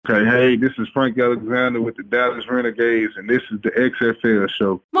Okay, hey, this is Frank Alexander with the Dallas Renegades, and this is the XFL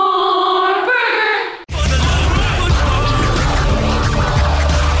show. Fumble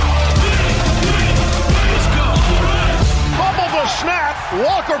the snap.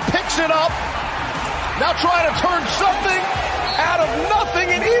 Walker picks it up. Now trying to turn something out of nothing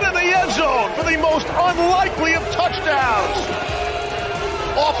and into the end zone for the most unlikely of touchdowns.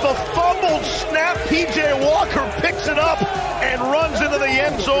 Off the fumbled snap, P.J. Walker picks it up and runs into the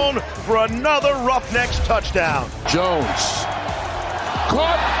end zone for another Roughnecks touchdown. Jones.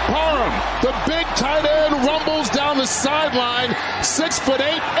 Caught Parham. The big tight end rumbles down the sideline. 6'8"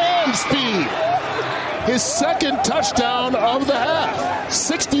 and speed. His second touchdown of the half.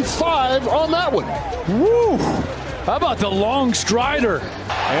 65 on that one. Woo! How about the long strider?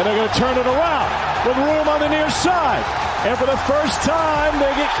 And they're going to turn it around with room on the near side. And for the first time,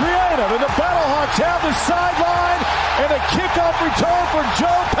 they get creative. And the Battlehawks have the sideline. And a kickoff return for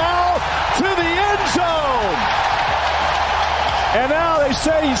Joe Powell to the end zone. And now they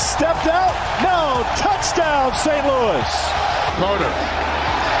say he stepped out. No, touchdown, St. Louis. Carter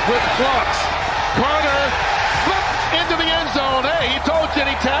with blocks. Carter flipped into the end zone. Hey, he told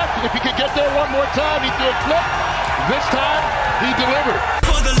Jenny Taft if he could get there one more time, he'd do a flip. This time, he delivered.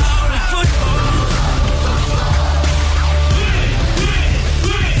 For the love of football.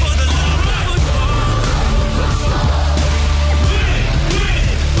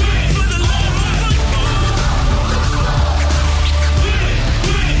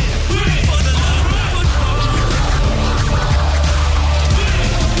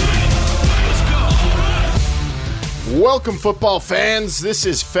 Welcome, football fans. This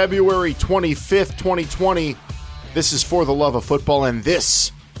is February 25th, 2020. This is For the Love of Football, and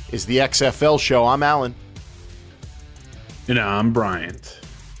this is the XFL show. I'm Alan. And I'm Bryant.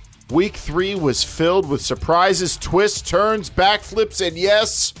 Week 3 was filled with surprises, twists, turns, backflips, and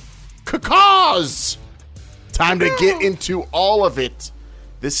yes, cacaws. Time to get into all of it.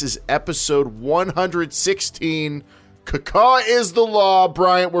 This is episode 116. Cacaw is the law,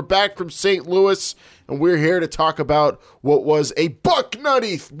 Bryant. We're back from St. Louis, and we're here to talk about what was a buck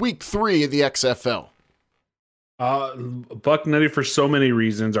nutty week 3 of the XFL. Buck nutty for so many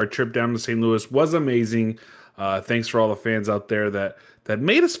reasons. Our trip down to St. Louis was amazing. Thanks for all the fans out there that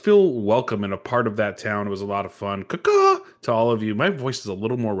made us feel welcome and a part of that town. It was a lot of fun. Cacaw to all of you. My voice is a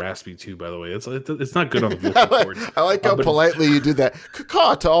little more raspy too, by the way. It's not good on the vocal cords. I like how politely you did that.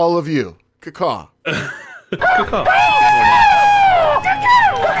 Cacaw to all of you. Cacaw.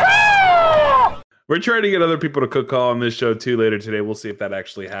 We're trying to get other people to cook on this show too later today. We'll see if that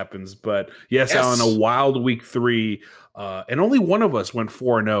actually happens. But yes. Alan, a wild week 3, and only one of us went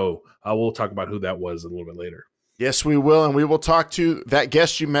 4-0. We'll talk about who that was a little bit later. Yes, we will, and we will talk to that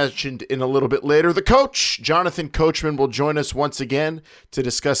guest you mentioned in a little bit later. The coach, Jonathan Coachman, will join us once again to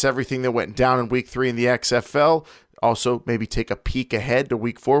discuss everything that went down in week 3 in the XFL. Also, maybe take a peek ahead to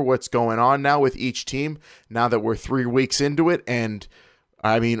week 4, what's going on now with each team now that we're 3 weeks into it. And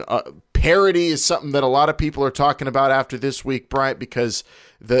I mean, parity is something that a lot of people are talking about after this week, Bryant, because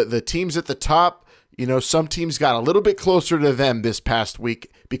the teams at the top, you know, some teams got a little bit closer to them this past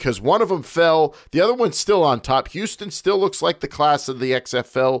week because one of them fell. The other one's still on top. Houston still looks like the class of the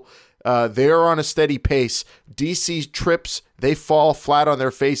XFL. They're on a steady pace. DC trips, they fall flat on their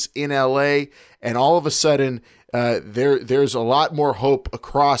face in LA, and all of a sudden there's a lot more hope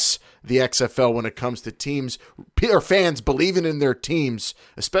across the XFL when it comes to teams or fans believing in their teams,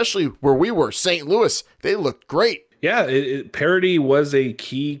 especially where we were, St. Louis. They looked great. Yeah, parity was a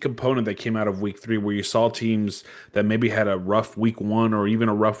key component that came out of week 3, where you saw teams that maybe had a rough week 1 or even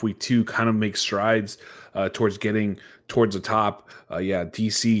a rough week 2 kind of make strides towards getting towards the top.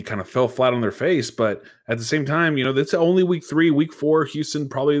 DC kind of fell flat on their face, but at the same time, you know, that's only week 3. Week 4, Houston,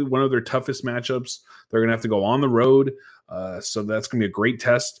 probably one of their toughest matchups. They're going to have to go on the road, so that's going to be a great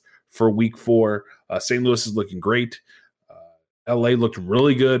test for week 4. St. Louis is looking great. LA looked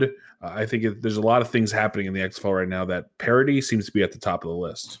really good. I think there's a lot of things happening in the XFL right now that parity seems to be at the top of the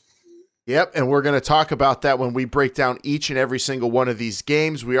list. Yep, and we're going to talk about that when we break down each and every single one of these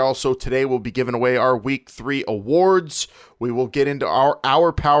games. We also today will be giving away our Week 3 awards. We will get into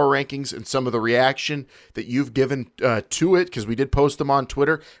our power rankings and some of the reaction that you've given to it, because we did post them on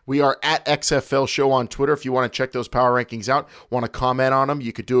Twitter. We are at XFL Show on Twitter. If you want to check those power rankings out, want to comment on them,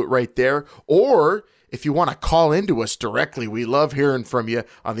 you could do it right there. Or if you want to call into us directly, we love hearing from you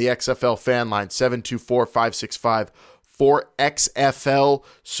on the XFL fan line, 724-565-4XFL.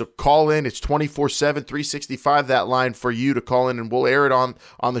 So call in. It's 24/7, 365, that line for you to call in, and we'll air it on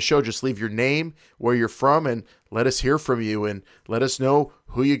the show. Just leave your name, where you're from, and let us hear from you, and let us know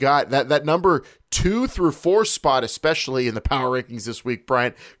who you got. That number 2 through 4 spot, especially in the power rankings this week,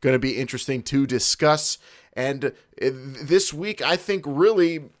 Bryant, going to be interesting to discuss. And this week, I think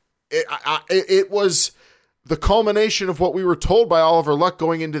really it was the culmination of what we were told by Oliver Luck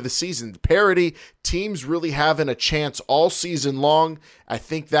going into the season. Parity, teams really having a chance all season long. I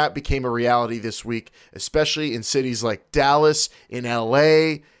think that became a reality this week, especially in cities like Dallas, in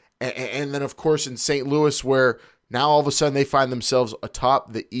LA, and then, of course, in St. Louis, where now all of a sudden they find themselves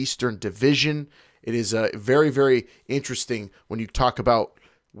atop the Eastern Division. It is very, very interesting when you talk about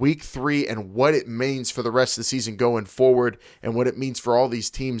Week 3 and what it means for the rest of the season going forward, and what it means for all these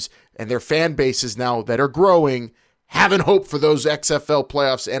teams and their fan bases now that are growing, having hope for those XFL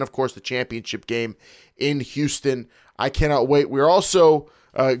playoffs and, of course, the championship game in Houston. I cannot wait. We're also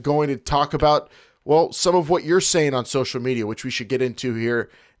going to talk about, well, some of what you're saying on social media, which we should get into here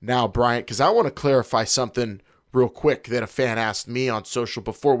now, Bryant, because I want to clarify something real quick that a fan asked me on social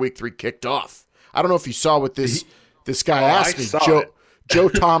before Week 3 kicked off. I don't know if you saw what this guy asked me, Joe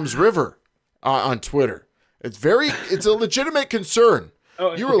Tom's River on Twitter. It's a legitimate concern.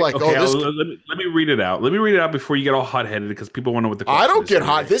 You were like, okay, let me read it out. Let me read it out before you get all hot-headed, because people want to know what the question is. I don't get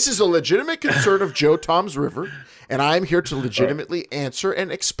hot. This is a legitimate concern of Joe Tom's River, and I am here to legitimately answer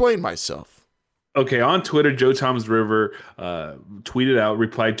and explain myself. Okay, on Twitter, Joe Tom's River tweeted out,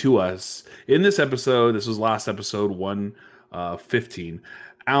 replied to us. In this episode, this was last episode, 115,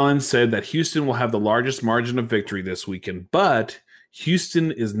 Allen said that Houston will have the largest margin of victory this weekend, but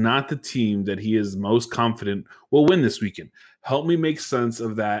Houston is not the team that he is most confident will win this weekend. Help me make sense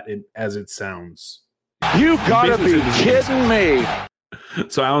of that as it sounds. You've got to be kidding me.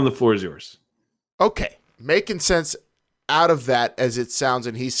 So, Alan, the floor is yours. Okay, making sense out of that as it sounds,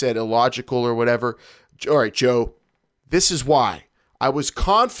 and he said illogical or whatever. All right, Joe, this is why. I was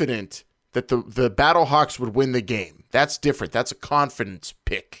confident that the Battlehawks would win the game. That's different. That's a confidence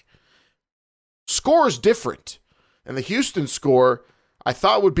pick. Score is different. And the Houston score, I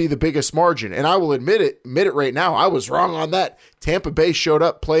thought, would be the biggest margin. And I will admit it right now. I was wrong on that. Tampa Bay showed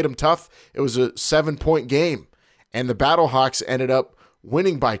up, played them tough. It was a 7-point game. And the Battlehawks ended up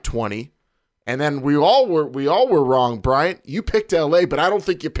winning by 20. And then we all were wrong, Bryant. You picked LA, but I don't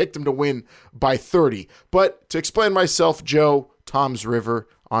think you picked them to win by 30. But to explain myself, Joe, Tom's River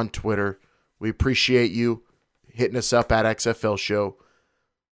on Twitter, we appreciate you hitting us up at XFL Show.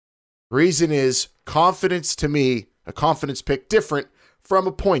 Reason is confidence to me. A confidence pick different from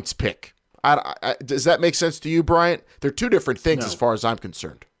a points pick. Does that make sense to you, Bryant? They're two different things as far as I'm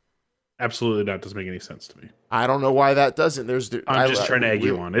concerned. Absolutely not. Doesn't make any sense to me. I don't know why that doesn't. I'm just trying to egg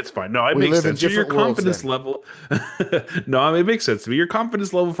you on. It's fine. No, it makes sense. Your confidence level. No, it makes sense to me. Your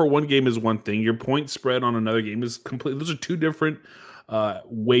confidence level for one game is one thing. Your point spread on another game is completely. Those are two different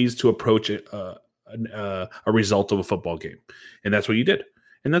ways to approach a result of a football game, and that's what you did,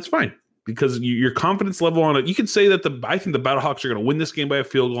 and that's fine. Because your confidence level on it, you can say that I think the Battlehawks are going to win this game by a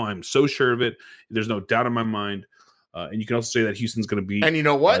field goal. I'm so sure of it. There's no doubt in my mind. And you can also say that Houston's going to beat. And you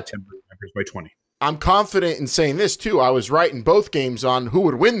know what? By 20. I'm confident in saying this too. I was right in both games on who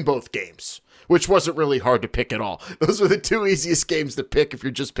would win both games, which wasn't really hard to pick at all. Those were the two easiest games to pick if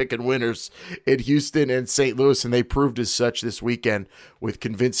you're just picking winners in Houston and St. Louis, and they proved as such this weekend with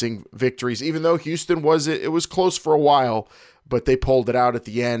convincing victories. Even though Houston it was close for a while, but they pulled it out at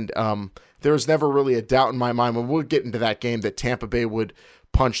the end. There was never really a doubt in my mind when we'll get into that game that Tampa Bay would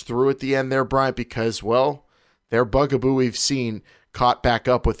punch through at the end there, Bryant, because, well, their bugaboo we've seen caught back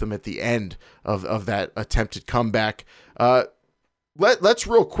up with them at the end of that attempted comeback. Let's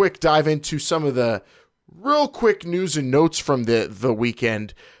real quick dive into some of the real quick news and notes from the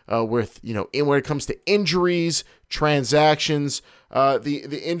weekend with, when it comes to injuries, transactions,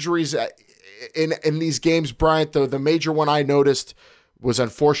 the injuries in these games, Bryant. The major one I noticed was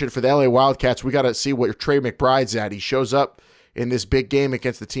unfortunate for the LA Wildcats. We got to see what Trey McBride's at. He shows up in this big game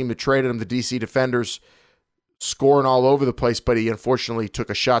against the team that traded him, the DC Defenders, scoring all over the place, but he unfortunately took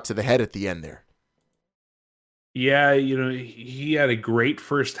a shot to the head at the end there. Yeah, he had a great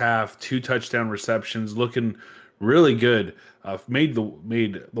first half, 2 touchdown receptions, looking really good. Made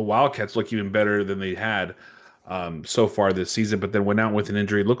the Wildcats look even better than they had so far this season, but then went out with an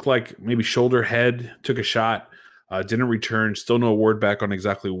injury. Looked like maybe shoulder, head, took a shot, didn't return. Still no word back on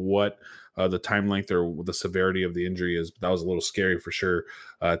exactly what the time length or the severity of the injury is. But that was a little scary for sure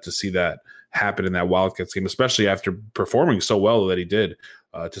to see that happen in that Wildcats game, especially after performing so well that he did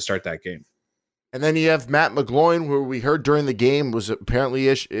to start that game. And then you have Matt McGloin, who we heard during the game was apparently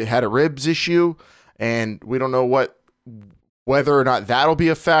had a ribs issue, and we don't know what Whether or not that'll be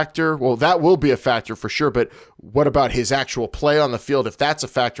a factor, well, that will be a factor for sure, but what about his actual play on the field, if that's a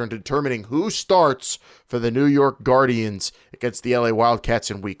factor in determining who starts for the New York Guardians against the LA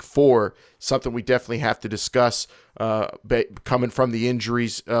Wildcats in Week 4? Something we definitely have to discuss coming from the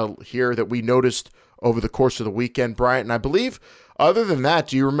injuries here that we noticed over the course of the weekend, Bryant. And I believe, other than that,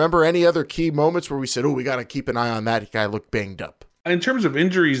 do you remember any other key moments where we said, oh, we got to keep an eye on that guy, looked banged up? In terms of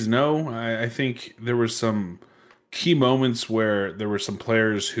injuries, no. I think there were some key moments where there were some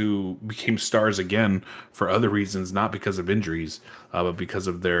players who became stars again for other reasons, not because of injuries, but because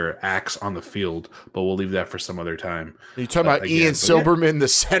of their acts on the field. But we'll leave that for some other time. Are you talking about again, Ian Silberman, the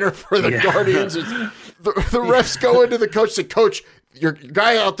center for the Guardians? The refs go into the coach and say, Coach, your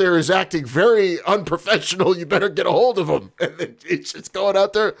guy out there is acting very unprofessional. You better get a hold of him. And then it's just going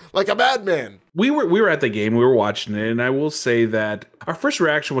out there like a madman. We were at the game. We were watching it. And I will say that our first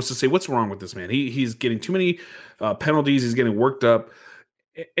reaction was to say, what's wrong with this man? He's getting too many penalties. He's getting worked up.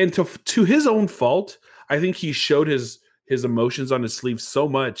 And to his own fault, I think he showed his emotions on his sleeve so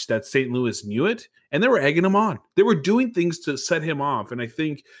much that St. Louis knew it. And they were egging him on. They were doing things to set him off. And I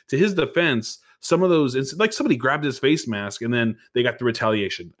think, to his defense, some of those, like somebody grabbed his face mask and then they got the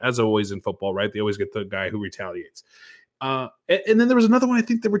retaliation, as always in football, right? They always get the guy who retaliates. And then there was another one. I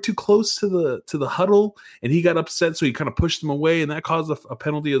think they were too close to the huddle, and he got upset, so he kind of pushed them away, and that caused a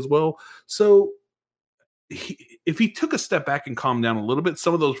penalty as well. So if he took a step back and calmed down a little bit,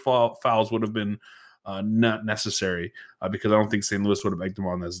 some of those fouls would have been not necessary, because I don't think St. Louis would have egged them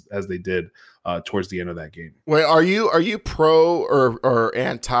on as they did towards the end of that game. Wait, are you pro or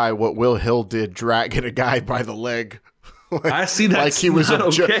anti what Will Hill did, dragging a guy by the leg? I see that like he was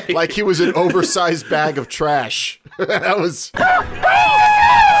okay. Like he was an oversized bag of trash. That's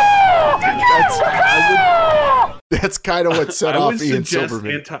kind of what set off Ian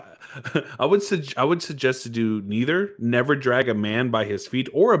Silberman. I would suggest to do neither. Never drag a man by his feet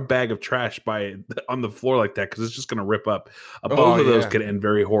or a bag of trash on the floor like that, because it's just going to rip up. Both of those could end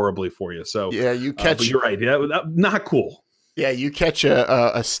very horribly for you. So yeah, you catch. You're right. Not cool. Yeah, you catch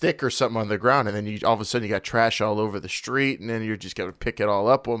a stick or something on the ground, and then all of a sudden you got trash all over the street, and then you're just going to pick it all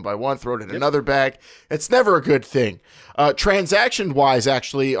up one by one, throw it in another bag. It's never a good thing. Transaction-wise,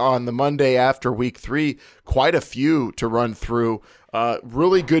 actually, on the Monday after Week 3, quite a few to run through.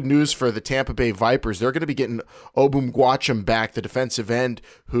 Really good news for the Tampa Bay Vipers. They're going to be getting Obum back, the defensive end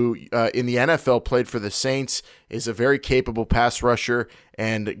who in the NFL played for the Saints, is a very capable pass rusher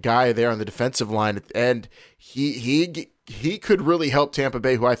and guy there on the defensive line. And he could really help Tampa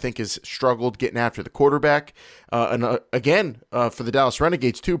Bay, who I think has struggled getting after the quarterback. Again, for the Dallas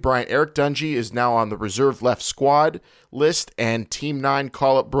Renegades too, Eric Dungy is now on the reserve left squad list, and Team 9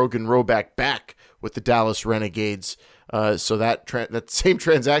 call-up Brogan Roback back with the Dallas Renegades. So that same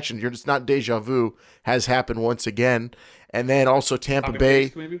transaction, you're just not deja vu, has happened once again. And then also Tampa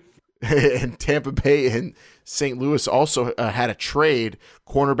Bay and Tampa Bay and St. Louis also had a trade.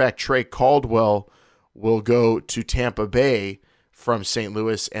 Cornerback Trey Caldwell will go to Tampa Bay from St.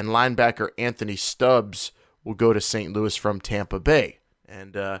 Louis, and linebacker Anthony Stubbs will go to St. Louis from Tampa Bay.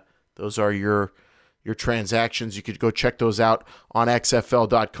 And those are your transactions. You could go check those out on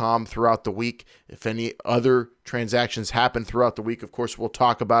XFL.com throughout the week. If any other transactions happen throughout the week, of course, we'll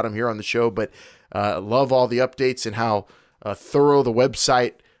talk about them here on the show. But love all the updates and how thorough the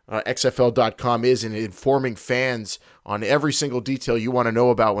website XFL.com is in informing fans on every single detail you want to know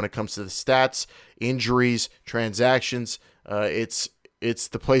about when it comes to the stats, injuries, transactions. It's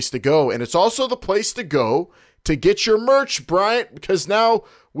the place to go. And it's also the place to go to get your merch, Bryant, because now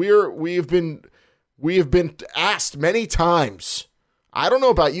we have been asked many times. I don't know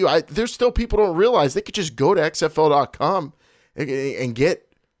about you. There's still people who don't realize they could just go to XFL.com and get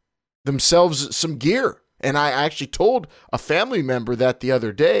themselves some gear. And I actually told a family member that the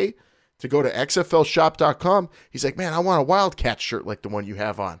other day to go to XFLshop.com. He's like, man, I want a Wildcat shirt like the one you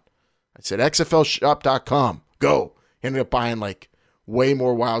have on. I said, XFLshop.com, go. Ended up buying like way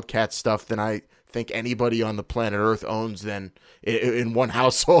more Wildcat stuff than I think anybody on the planet Earth owns than in one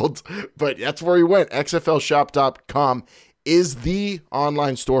household. But that's where he went. XFLshop.com is the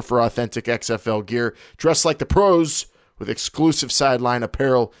online store for authentic XFL gear. Dress like the pros with exclusive sideline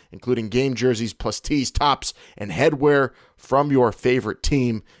apparel, including game jerseys, plus tees, tops, and headwear from your favorite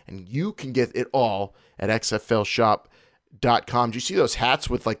team. And you can get it all at XFLshop.com. Do you see those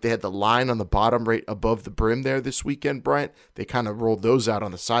hats with they had the line on the bottom right above the brim there this weekend, Bryant? They kind of rolled those out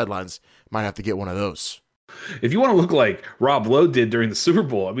on the sidelines. Might have to get one of those. If you want to look like Rob Lowe did during the Super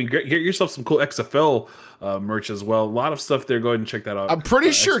Bowl, I mean, get yourself some cool XFL merch as well. A lot of stuff there. Go ahead and check that out. I'm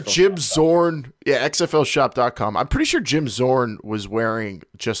pretty sure Jim Zorn, XFLshop.com. I'm pretty sure Jim Zorn was wearing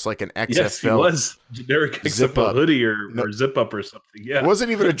just like an XFL. Yes, he was generic XFL hoodie or zip up or something. Yeah, it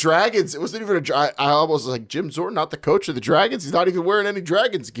wasn't even a Dragons. It wasn't even I almost was like, Jim Zorn, not the coach of the Dragons. He's not even wearing any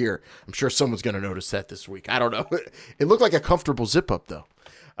Dragons gear. I'm sure someone's going to notice that this week. I don't know. It looked like a comfortable zip up though.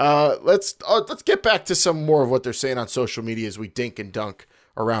 Let's get back to some more of what they're saying on social media as we dink and dunk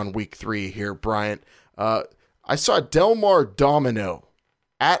around week 3 here, Bryant. I saw Delmar Domino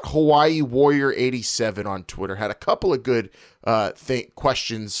at Hawaii Warrior 87 on Twitter had a couple of good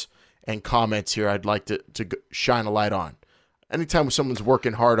questions and comments here I'd like to shine a light on. Anytime someone's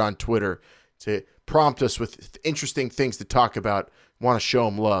working hard on Twitter to prompt us with interesting things to talk about, want to show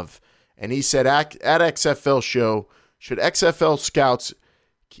them love. And he said, at XFL show, should XFL scouts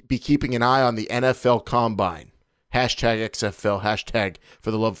be keeping an eye on the NFL Combine? Hashtag XFL, hashtag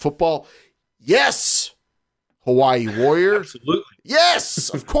for the love of football. Yes, Hawaii Warrior. Absolutely. Yes,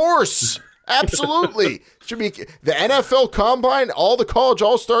 of course. Absolutely. Should be the NFL Combine, all the college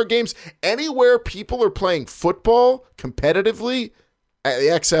all-star games, anywhere people are playing football competitively, the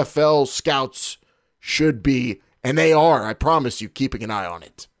XFL scouts should be, and they are, I promise you, keeping an eye on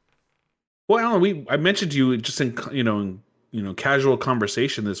it. Well, Alan, I mentioned to you just in casual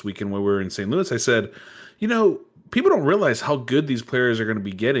conversation this weekend when we were in St. Louis. I said, people don't realize how good these players are going to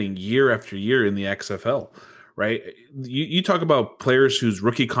be getting year after year in the XFL, right? You talk about players whose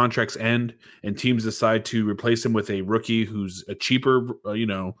rookie contracts end and teams decide to replace them with a rookie who's a cheaper,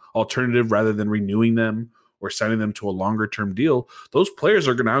 alternative rather than renewing them or signing them to a longer term deal. Those players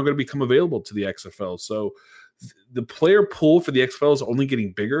are now going to become available to the XFL. So the player pool for the XFL is only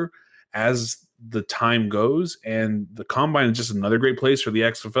getting bigger as the time goes, and the Combine is just another great place for the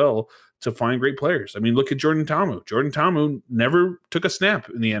XFL to find great players. I mean, look at Jordan Ta'amu. Jordan Ta'amu never took a snap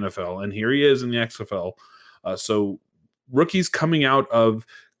in the NFL, and here he is in the XFL. So rookies coming out of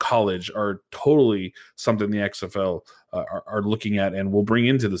college are totally something the XFL are looking at and will bring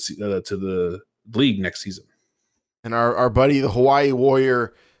into the league next season. And our buddy, the Hawaii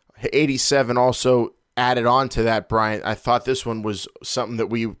Warrior 87, also added on to that, Bryant. I thought this one was something that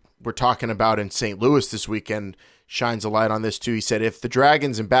we were talking about in St. Louis this weekend. Shines a light on this too. He said, if the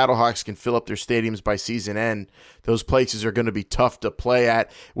Dragons and Battlehawks can fill up their stadiums by season end, those places are going to be tough to play at.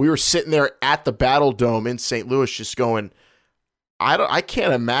 We were sitting there at the Battle Dome in St. Louis just going, I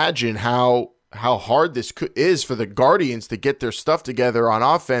can't imagine how hard this is for the Guardians to get their stuff together on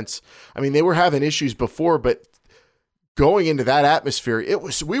offense. I mean, they were having issues before, but going into that atmosphere,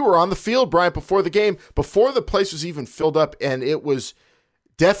 we were on the field, Bryant, before the game, before the place was even filled up, and it was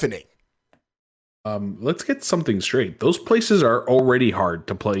deafening. Let's get something straight. Those places are already hard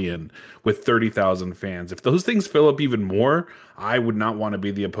to play in with 30,000 fans. If those things fill up even more, I would not want to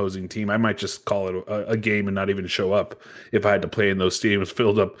be the opposing team. I might just call it a game and not even show up if I had to play in those stadiums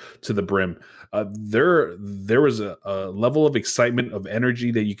filled up to the brim. There was a level of excitement, of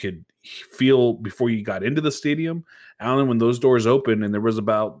energy that you could feel before you got into the stadium. Alan, when those doors opened and there was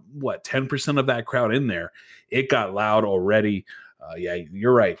about 10% of that crowd in there, it got loud already. Yeah,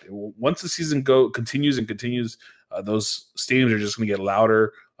 you're right. Once the season continues, those stadiums are just going to get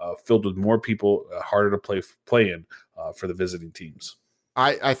louder, filled with more people, harder to play in for the visiting teams.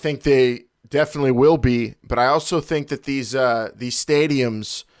 I think they definitely will be, but I also think that these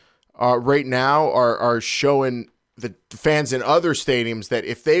stadiums right now are showing the fans in other stadiums that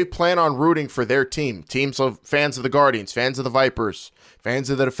if they plan on rooting for their teams of fans of the Guardians, fans of the Vipers, fans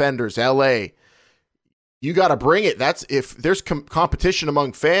of the Defenders, LA, you got to bring it. That's if there's competition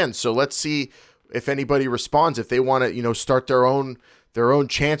among fans. So let's see if anybody responds. If they want to, start their own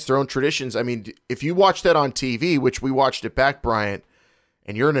chants, their own traditions. I mean, if you watch that on TV, which we watched it back, Bryant,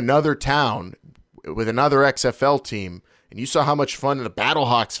 and you're in another town with another XFL team, and you saw how much fun the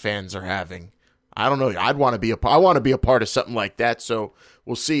Battlehawks fans are having, I don't know. I want to be a part of something like that. So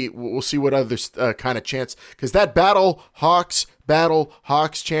we'll see. We'll see what other kind of chants, because that Battlehawks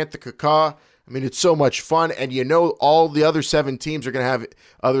chant, the Kaka. I mean, it's so much fun, and all the other 7 teams are going to have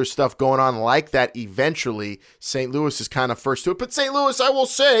other stuff going on like that eventually. St. Louis is kind of first to it. But St. Louis, I will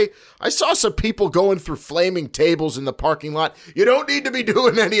say, I saw some people going through flaming tables in the parking lot. You don't need to be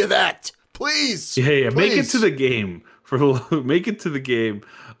doing any of that. Please. Yeah, please. Make it to the game. Make it to the game.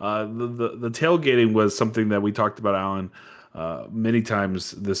 The tailgating was something that we talked about, Alan, many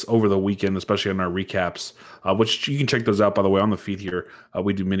times this over the weekend, especially on our recaps, which you can check those out, by the way, on the feed here.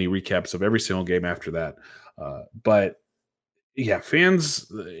 We do mini recaps of every single game after that. But yeah, fans,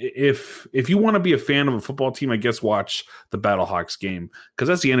 if you want to be a fan of a football team, I guess watch the Battlehawks game, because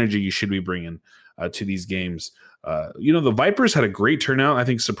that's the energy you should be bringing. to these games. The Vipers had a great turnout. I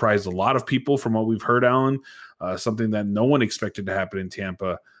think surprised a lot of people from what we've heard, Alan. Something that no one expected to happen in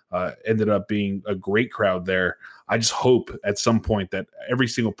Tampa. Ended up being a great crowd there. I just hope at some point that every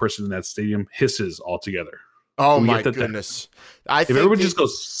single person in that stadium hisses all together. Oh my goodness! If everyone just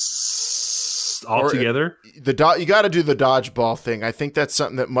goes all together, you got to do the dodgeball thing. I think that's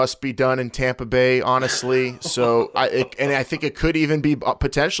something that must be done in Tampa Bay, honestly. So I think it could even be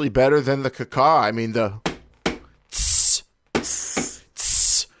potentially better than the caca. I mean the.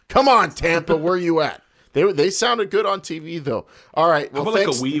 Come on, Tampa, where you at? They sounded good on TV though. All right, well, like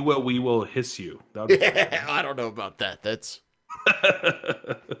a we will hiss you. Yeah, I don't know about that. That's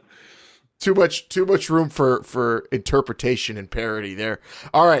too much room for interpretation and parody there.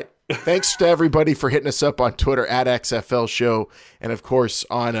 All right. Thanks to everybody for hitting us up on Twitter at XFL Show. And, of course,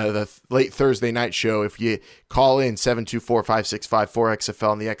 on the late Thursday night show, if you call in 724-5654-XFL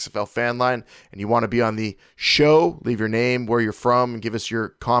on the XFL fan line and you want to be on the show, leave your name, where you're from, and give us your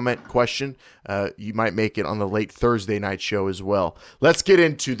comment, question, you might make it on the late Thursday night show as well. Let's get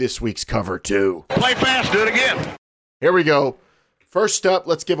into this week's cover two. Play fast, do it again. Here we go. First up,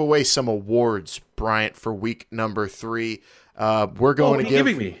 let's give away some awards, Bryant, for week number 3. We're going to give...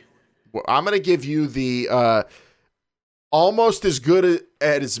 giving me? I'm going to give you the almost as good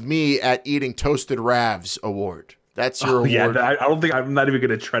as me at eating toasted ravs award. That's your award. Yeah, I'm not even going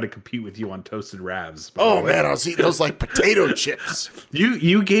to try to compete with you on toasted ravs. Oh, man, I was eating those like potato chips.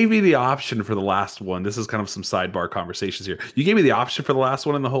 You gave me the option for the last one. This is kind of some sidebar conversations here. You gave me the option for the last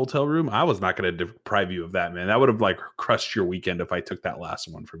one in the hotel room. I was not going to deprive you of that, man. That would have like crushed your weekend if I took that last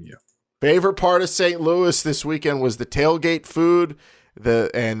one from you. Favorite part of St. Louis this weekend was the tailgate food.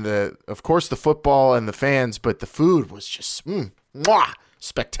 Of course the football and the fans, but the food was just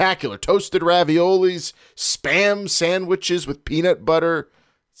spectacular. Toasted raviolis, Spam sandwiches with peanut butter.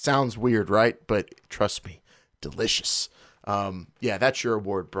 Sounds weird, right? But trust me, delicious. Yeah, that's your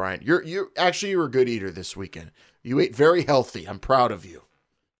award, Brian. You were a good eater this weekend. You ate very healthy. I'm proud of you.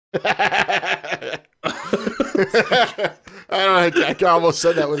 I almost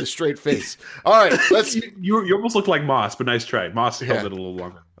said that with a straight face. All right, let's. You almost look like Moss, but nice try. Moss held it a little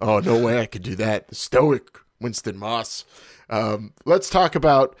longer. Oh, no way I could do that. The stoic Winston Moss. Let's talk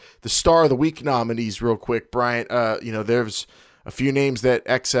about the Star of the Week nominees real quick, Bryant. There's a few names that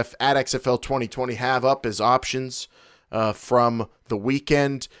XFL 2020 have up as options from the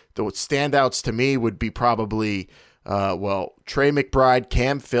weekend. The standouts to me would be probably. Trey McBride,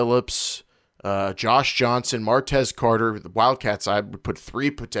 Cam Phillips, Josh Johnson, Martez Carter, the Wildcats. I would put 3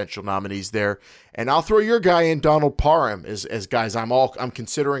 potential nominees there, and I'll throw your guy in, Donald Parham, as guys. I'm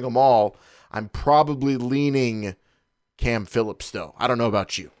considering them all. I'm probably leaning Cam Phillips though. I don't know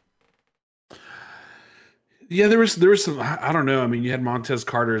about you. Yeah, there was some. I don't know. I mean, you had Montez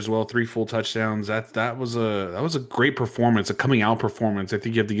Carter as well, 3 full touchdowns. That was a great performance, a coming out performance. I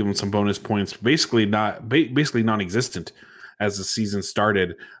think you have to give him some bonus points. Basically non-existent as the season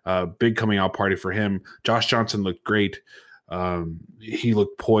started. Big coming out party for him. Josh Johnson looked great. He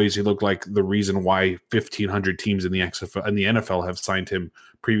looked poised. He looked like the reason why 1,500 teams in the XFL and the NFL have signed him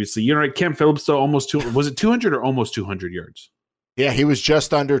previously. Cam Phillips though, was it 200 or almost 200 yards? Yeah, he was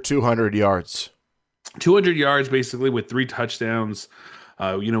just under 200 yards. 200 yards basically with 3 touchdowns.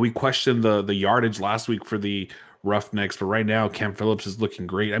 We questioned the yardage last week for the Roughnecks, but right now Cam Phillips is looking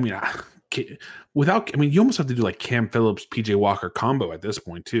great. I mean, you almost have to do like Cam Phillips, PJ Walker combo at this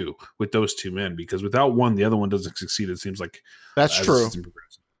point too with those 2 men, because without one, the other one doesn't succeed. It seems like that's true.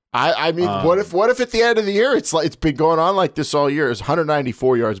 I mean, what if at the end of the year it's been going on like this all year? It's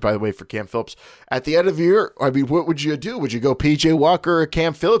 194 yards, by the way, for Cam Phillips. At the end of the year, I mean, what would you do? Would you go PJ Walker or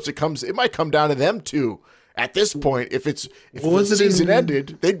Cam Phillips? It might come down to them two at this point. If the season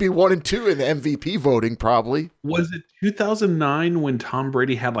ended, they'd be 1 and 2 in the MVP voting probably. Was it 2009 when Tom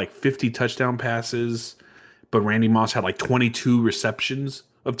Brady had like 50 touchdown passes, but Randy Moss had like 22 receptions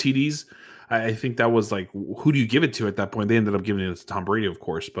of TDs? I think that was like, who do you give it to at that point? They ended up giving it to Tom Brady, of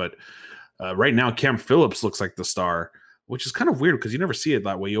course. But right now, Cam Phillips looks like the star, which is kind of weird because you never see it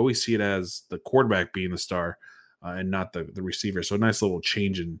that way. You always see it as the quarterback being the star and not the receiver. So a nice little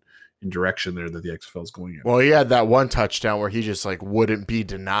change in direction there that the XFL is going in. Well, he had that one touchdown where he just like wouldn't be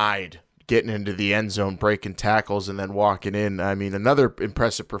denied getting into the end zone, breaking tackles, and then walking in. I mean, another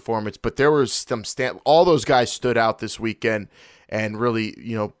impressive performance. But there was some all those guys stood out this weekend and really,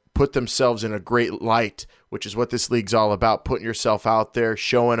 put themselves in a great light, which is what this league's all about, putting yourself out there,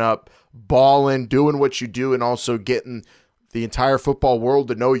 showing up, balling, doing what you do, and also getting the entire football world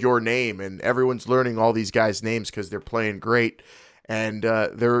to know your name. And everyone's learning all these guys' names because they're playing great, and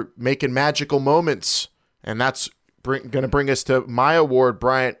they're making magical moments, and that's going to bring us to my award,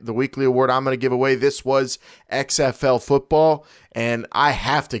 Bryant, the weekly award I'm going to give away. This was XFL football, and I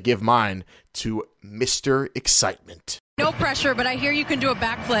have to give mine to Mr. Excitement. No pressure, but I hear you can do a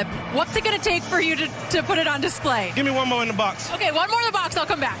backflip. What's it going to take for you to put it on display? Give me one more in the box. Okay, one more in the box. I'll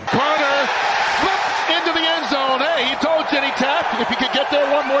come back. Carter flipped into the end zone. Hey, he told Jenny Taft if he could get there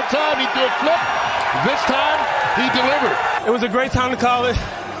one more time, he'd do a flip. This time, he delivered. It was a great time to call it.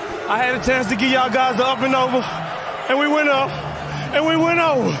 I had a chance to give y'all guys the up and over, and we went up, and we went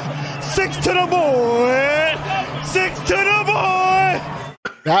over. 6 to the boy. 6 to the boy.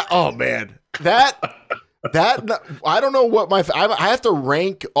 That I don't know what I have to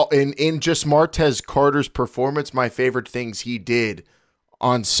rank in just Martez Carter's performance. My favorite things he did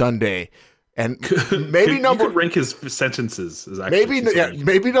on Sunday, and maybe you could rank his sentences. Is actually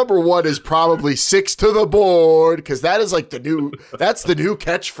maybe number one is probably 6 to the board, because that is like the new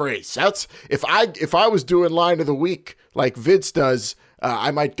catchphrase. That's if I was doing line of the week like Vince does,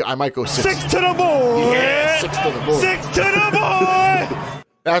 I might go 6 to the board. Yeah, 6 to the board. 6 to the boy.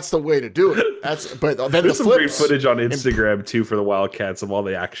 That's the way to do it. But then there's the some great footage on Instagram too for the Wildcats of all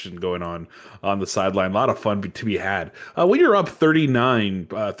the action going on the sideline. A lot of fun to be had. When you're up 30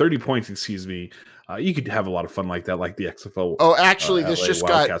 points, you could have a lot of fun like that, like the XFL. Oh, actually,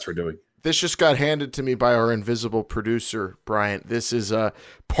 Wildcats were doing. This just got handed to me by our invisible producer, Bryant. This is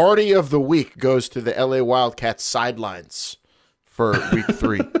party of the week goes to the LA Wildcats sidelines for week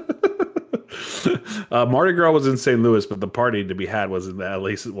 3. Mardi Gras was in St. Louis, but the party to be had was in the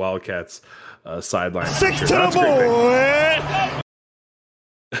LA Wildcats sideline. 6 to the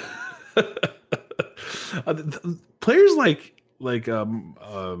boy. Players like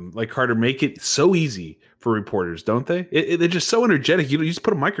Carter make it so easy for reporters, don't they? They're just so energetic. You just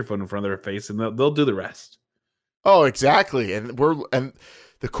put a microphone in front of their face, and they'll do the rest. Oh, exactly. And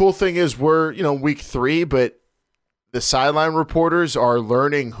the cool thing is we're week 3, but the sideline reporters are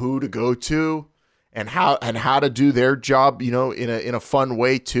learning who to go to and how to do their job, in a fun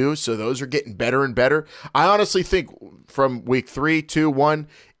way too. So those are getting better and better. I honestly think from week 3, 2, 1,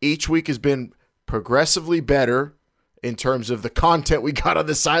 each week has been progressively better in terms of the content we got on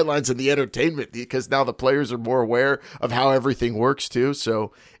the sidelines and the entertainment, because now the players are more aware of how everything works too.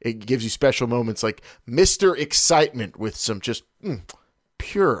 So it gives you special moments like Mr. Excitement with some just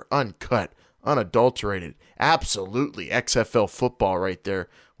pure, uncut, unadulterated, absolutely XFL football right there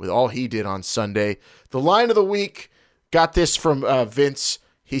with all he did on Sunday. The line of the week, got this from Vince.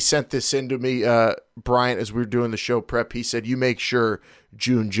 He sent this in to me, Bryant, as we were doing the show prep. He said, you make sure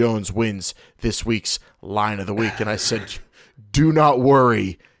June Jones wins this week's line of the week. And I said, do not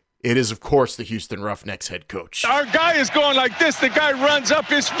worry. It is, of course, the Houston Roughnecks head coach. Our guy is going like this. The guy runs up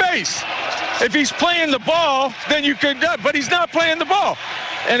his face. If he's playing the ball, then you could, but he's not playing the ball.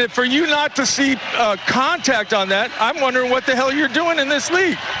 And for you not to see contact on that, I'm wondering what the hell you're doing in this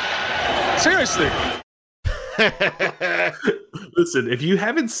league. Seriously. Listen, if you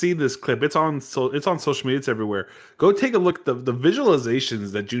haven't seen this clip, it's on social media, it's everywhere. Go take a look at the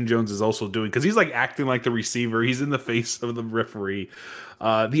visualizations that June Jones is also doing, because he's like acting like the receiver. He's in the face of the referee.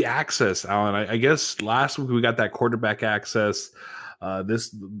 The access, Alan. I guess last week we got that quarterback access.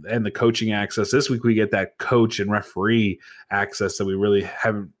 This and the coaching access. This week we get that coach and referee access that we really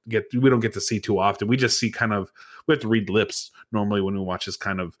we don't get to see too often. We just see we have to read lips normally when we watch this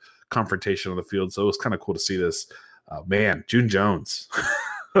kind of confrontation on the field. So it was kind of cool to see this. Man, June Jones.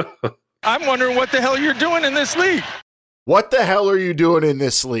 I'm wondering what the hell you're doing in this league. What the hell are you doing in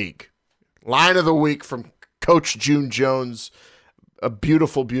this league? Line of the week from Coach June Jones. A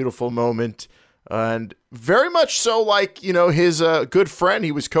beautiful, beautiful moment. And very much so like, his good friend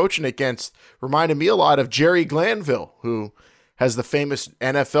he was coaching against reminded me a lot of Jerry Glanville, who has the famous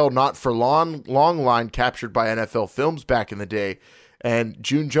NFL Not For Long line captured by NFL Films back in the day. And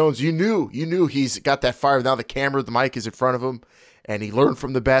June Jones, you knew he's got that fire. Now the mic is in front of him, and he learned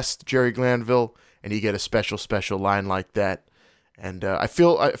from the best, Jerry Glanville, and you get a special, special line like that. And I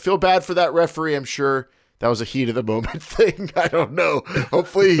feel bad for that referee. I'm sure that was a heat of the moment thing. I don't know.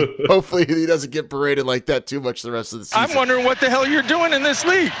 Hopefully he doesn't get paraded like that too much the rest of the season. I'm wondering what the hell you're doing in this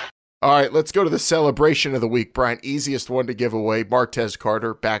league. All right, let's go to the celebration of the week, Brian. Easiest one to give away. Martez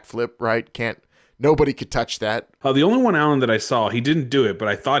Carter, backflip, right? Nobody could touch that. The only one, Alan, that I saw, he didn't do it, but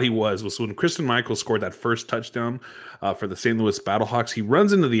I thought he was when Christian Michael scored that first touchdown for the St. Louis Battlehawks. He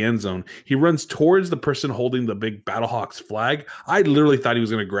runs into the end zone. He runs towards the person holding the big Battlehawks flag. I literally thought he was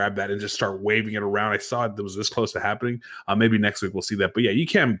going to grab that and just start waving it around. I saw it was this close to happening. Maybe next week we'll see that. But yeah, you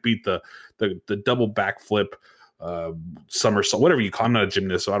can't beat the double backflip somersault, whatever you call it. I'm not a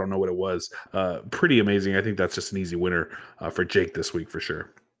gymnast, so I don't know what it was. Pretty amazing. I think that's just an easy winner for Jake this week for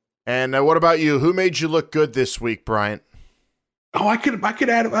sure. And what about you? Who made you look good this week, Bryant? Oh, I could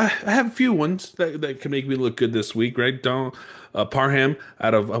add. I have a few ones that can make me look good this week, right? Parham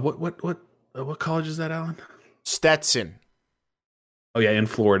out of what college is that, Alan? Stetson. Oh yeah, in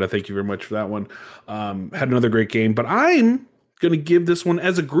Florida. Thank you very much for that one. Had another great game, but I'm going to give this one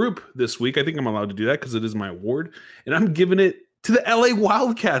as a group this week. I think I'm allowed to do that because it is my award, and I'm giving it to the LA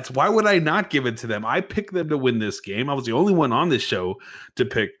Wildcats. Why would I not give it to them? I picked them to win this game. I was the only one on this show to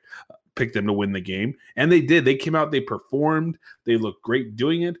pick them to win the game, and they did. They came out, they performed, they looked great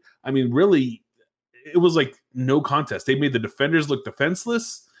doing it. I mean, really, it was like no contest. They made the defenders look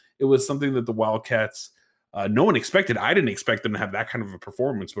defenseless. It was something that the Wildcats, no one expected. I didn't expect them to have that kind of a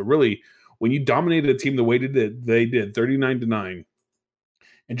performance, but really, when you dominated a team the way they did 39-9,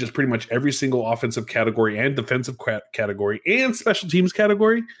 and just pretty much every single offensive category and defensive category and special teams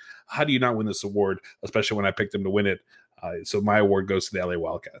category, how do you not win this award, especially when I picked them to win it? So my award goes to the LA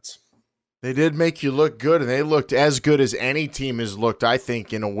Wildcats. They did make you look good, and they looked as good as any team has looked, I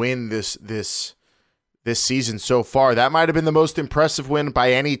think, in a win this season so far. That might have been the most impressive win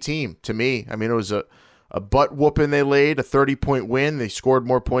by any team to me. I mean, it was a butt whooping they laid, a 30-point win. They scored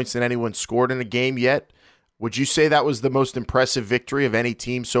more points than anyone scored in a game yet. Would you say that was the most impressive victory of any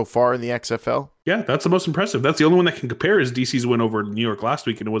team so far in the XFL? Yeah, that's the most impressive. That's the only one that can compare is DC's win over New York last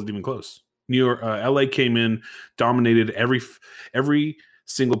week, and it wasn't even close. LA came in, dominated every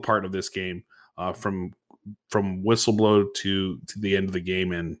single part of this game, from whistle blow to the end of the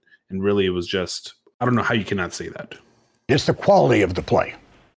game, and really it was just, I don't know how you cannot say that. It's the quality of the play.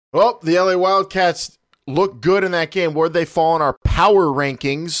 Well, the LA Wildcats look good in that game. Where'd they fall in our power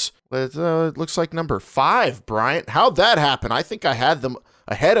rankings? It looks like number 5, Bryant. How'd that happen? I think I had them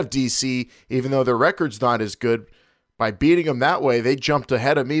ahead of DC, even though their record's not as good. By beating them that way, they jumped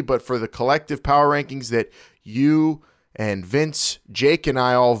ahead of me, but for the collective power rankings that you and Vince, Jake, and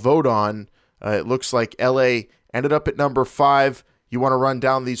I all vote on, it looks like LA ended up at number 5. You want to run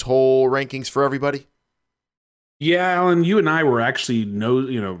down these whole rankings for everybody? Yeah, Alan, you and I were actually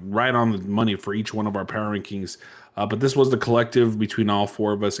right on the money for each one of our power rankings. But this was the collective between all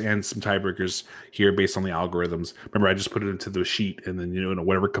 4 of us and some tiebreakers here based on the algorithms. Remember, I just put it into the sheet, and then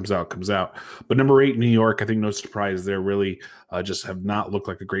whatever comes out comes out. But number 8, New York, I think no surprise there. Really, just have not looked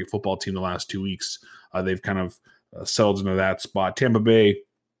like a great football team the last 2 weeks. They've kind of settled into that spot. Tampa Bay,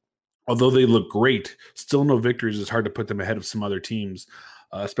 although they look great, still no victories. It's hard to put them ahead of some other teams,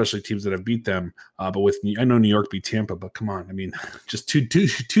 especially teams that have beat them. But I know New York beat Tampa, but come on. I mean, just two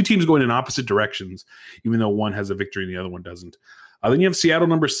teams going in opposite directions, even though one has a victory and the other one doesn't. Then you have Seattle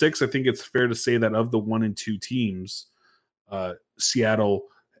number 6. I think it's fair to say that of the 1 and 2 teams, Seattle,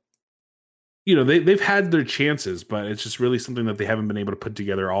 they've had their chances, but it's just really something that they haven't been able to put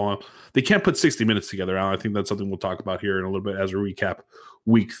together. They can't put 60 minutes together, Alan. I think that's something we'll talk about here in a little bit as we recap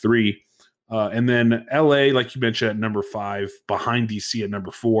week 3. And then LA, like you mentioned, at number 5, behind DC at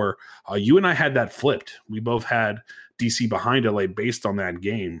number 4. You and I had that flipped. We both had DC behind LA based on that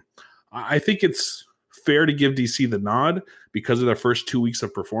game. I think it's fair to give DC the nod because of their first 2 weeks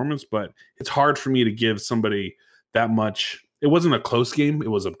of performance, but it's hard for me to give somebody that much. It wasn't a close game.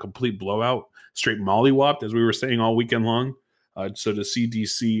 It was a complete blowout, straight mollywopped, as we were saying all weekend long. So to see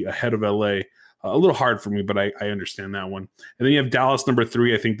DC ahead of LA, a little hard for me, but I understand that one. And then you have Dallas number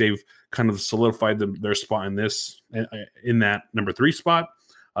 3. I think they've kind of solidified their spot in that number 3 spot.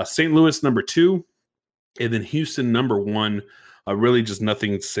 St. Louis number 2, and then Houston number 1. Really just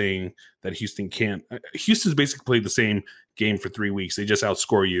nothing saying that Houston can't. Houston's basically played the same game for 3 weeks. They just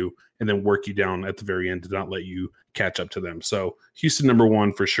outscore you and then work you down at the very end to not let you catch up to them. So Houston number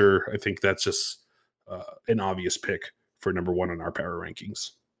 1 for sure. I think that's just an obvious pick for number 1 on our power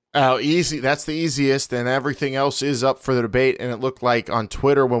rankings. Oh, easy. That's the easiest, and everything else is up for the debate. And it looked like on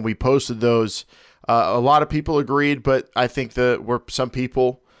Twitter when we posted those, a lot of people agreed, but I think some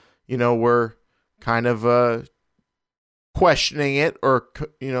people, were kind of questioning it or,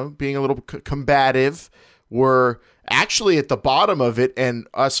 being a little combative. We're actually at the bottom of it, and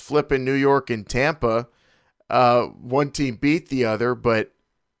us flipping New York and Tampa, one team beat the other, but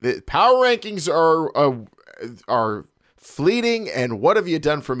the power rankings are fleeting, and what have you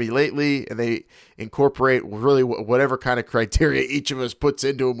done for me lately? And they incorporate really whatever kind of criteria each of us puts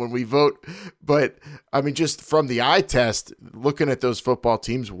into them when we vote. But I mean, just from the eye test, looking at those football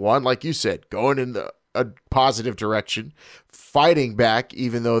teams, one, like you said, going in a positive direction, fighting back,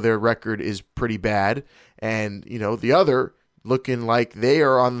 even though their record is pretty bad. And, the other looking like they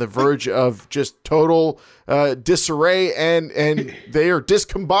are on the verge of just total disarray, and they are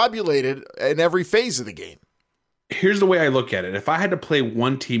discombobulated in every phase of the game. here's the way I look at it. If I had to play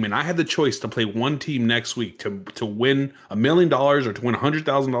one team and I had the choice to play one team next week to win $1 million or to win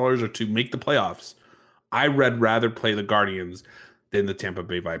 $100,000 or to make the playoffs, I would rather play the Guardians than the Tampa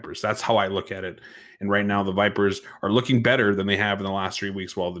Bay Vipers. That's how I look at it. And right now the Vipers are looking better than they have in the last 3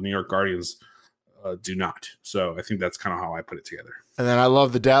 weeks, while the New York Guardians do not. So I think that's kind of how I put it together. And then I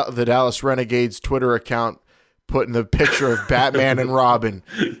love the Dallas Renegades Twitter account putting the picture of Batman and Robin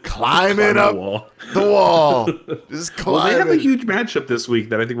climbing up the wall. Just climbing. Well, they have a huge matchup this week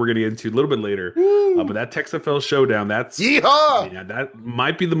that I think we're going to get into a little bit later. But that XFL showdown, that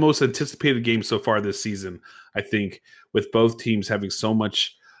might be the most anticipated game so far this season. I think with both teams having so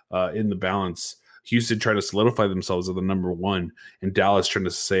much in the balance. Houston trying to solidify themselves as the number one, and Dallas trying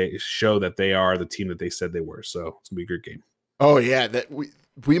to show that they are the team that they said they were. So it's gonna be a good game. Oh yeah, that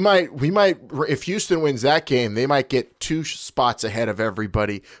we might if Houston wins that game, they might get 2 spots ahead of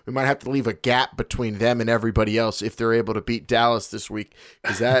everybody. We might have to leave a gap between them and everybody else if they're able to beat Dallas this week,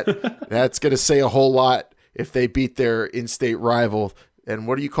 because that's gonna say a whole lot if they beat their in-state rival. And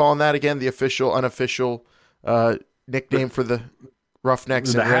what are you calling that again? The official, unofficial nickname for the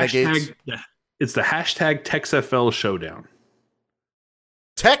Roughnecks and Renegades? It's the hashtag TexFL Showdown.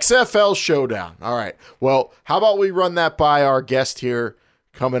 TexFL Showdown. All right. Well, how about we run that by our guest here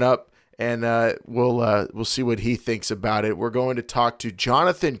coming up, and we'll see what he thinks about it. We're going to talk to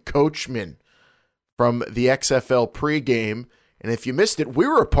Jonathan Coachman from the XFL pregame. And if you missed it, we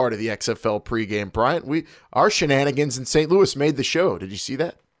were a part of the XFL pregame, Bryant. Our shenanigans in St. Louis made the show. Did you see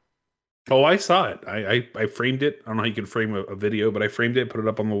that? Oh, I saw it. I framed it. I don't know how you can frame a video, but I framed it, put it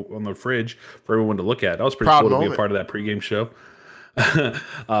up on the fridge for everyone to look at. That was pretty cool to be a part of that pregame show.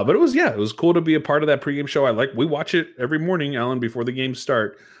 But it was cool to be a part of that pregame show. We watch it every morning, Alan, before the games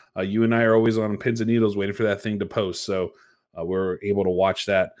start. You and I are always on pins and needles waiting for that thing to post. So we're able to watch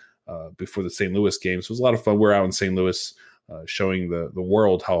that before the St. Louis game. So it was a lot of fun. We're out in St. Louis showing the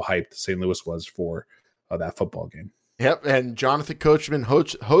world how hyped St. Louis was for that football game. Yep, and Jonathan Coachman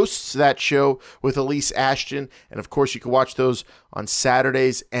hosts that show with Elise Ashton. And, of course, you can watch those on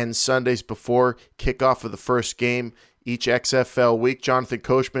Saturdays and Sundays before kickoff of the first game each XFL week. Jonathan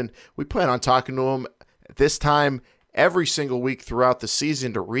Coachman, we plan on talking to him at this time every single week throughout the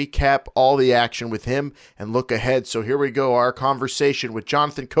season to recap all the action with him and look ahead. So here we go, our conversation with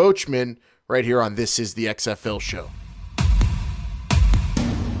Jonathan Coachman right here on This Is the XFL Show.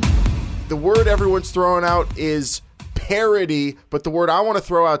 The word everyone's throwing out is parody, but the word I want to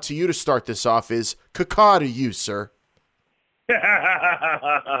throw out to you to start this off is caca to you, sir.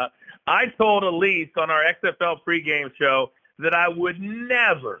 I told Elise on our XFL pregame show that I would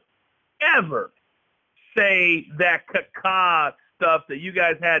never, ever say that caca stuff that you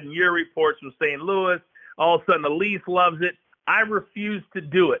guys had in your reports from St. Louis. All of a sudden, Elise loves it. I refuse to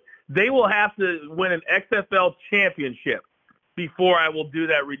do it. They will have to win an XFL championship before I will do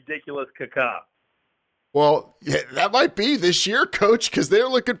that ridiculous caca. Well, yeah, that might be this year, Coach, because they're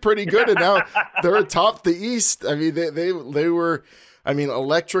looking pretty good, and now they're atop the East. I mean, they were,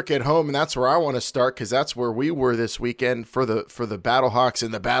 electric at home, and that's where I want to start because that's where we were this weekend for the Battlehawks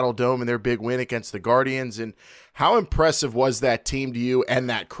in the Battle Dome and their big win against the Guardians. And how impressive was that team to you and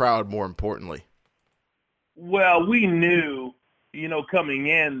that crowd, more importantly? Well, we knew, coming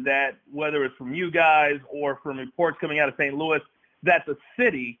in that whether it's from you guys or from reports coming out of St. Louis, that the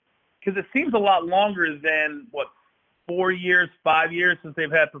city, because it seems a lot longer than, 4 years, 5 years since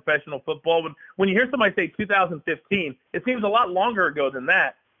they've had professional football. When you hear somebody say 2015, it seems a lot longer ago than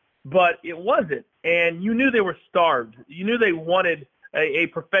that, but it wasn't. And you knew they were starved. You knew they wanted a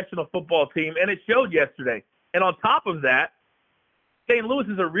professional football team, and it showed yesterday. And on top of that, St. Louis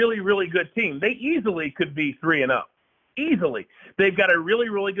is a really, really good team. They easily could be 3-0. Easily. They've got a really,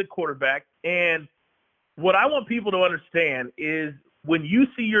 really good quarterback. And what I want people to understand is when you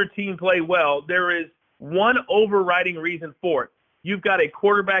see your team play well, there is one overriding reason for it. You've got a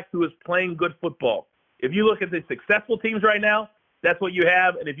quarterback who is playing good football. If you look at the successful teams right now, that's what you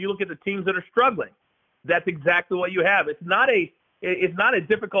have. And if you look at the teams that are struggling, that's exactly what you have. It's not a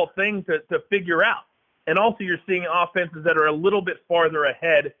difficult thing to figure out. And also you're seeing offenses that are a little bit farther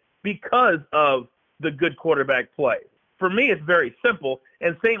ahead because of the good quarterback play. For me, it's very simple.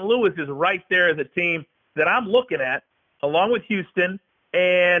 And St. Louis is right there as a team that I'm looking at, along with Houston,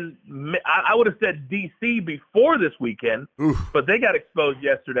 and I would have said D.C. before this weekend, but they got exposed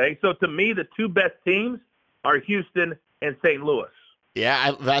yesterday. So to me, the two best teams are Houston and St. Louis.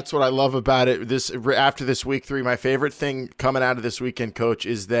 Yeah, that's what I love about it. After this week 3, my favorite thing coming out of this weekend, Coach,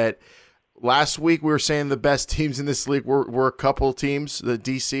 is that last week we were saying the best teams in this league were a couple teams, the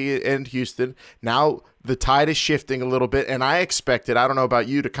DC and Houston. Now the tide is shifting a little bit, and I expected, I don't know about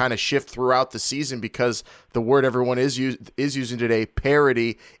you, to kind of shift throughout the season because the word everyone is using today,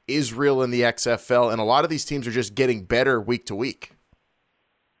 parity, is real in the XFL, and a lot of these teams are just getting better week to week.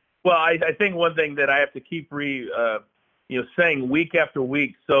 Well, I think one thing that I have to keep saying week after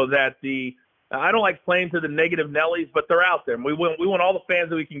week, so that I don't like playing to the negative Nellies, but they're out there. And we want all the fans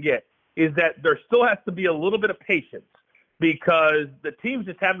that we can get, is that there still has to be a little bit of patience because the teams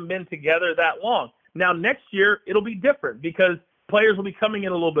just haven't been together that long. Now, next year, it'll be different because players will be coming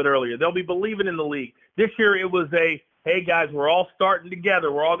in a little bit earlier. They'll be believing in the league. This year, it was hey, guys, we're all starting together.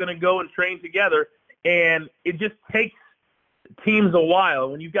 We're all going to go and train together. And it just takes teams a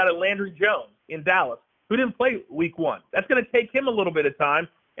while. When you've got a Landry Jones in Dallas who didn't play week 1, that's going to take him a little bit of time.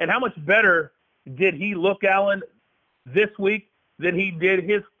 And how much better did he look, Alan, this week than he did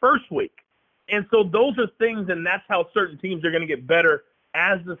his first week? And so those are things, and that's how certain teams are going to get better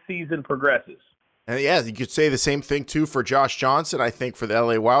as the season progresses. And yeah, you could say the same thing, too, for Josh Johnson, I think, for the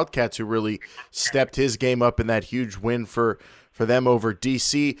LA Wildcats, who really stepped his game up in that huge win for them over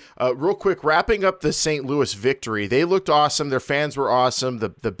DC. Real quick, wrapping up the St. Louis victory, they looked awesome. Their fans were awesome.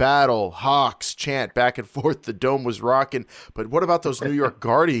 The battle, Hawks chant back and forth. The dome was rocking. But what about those New York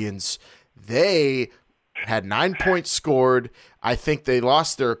Guardians? They had 9 points scored. I think they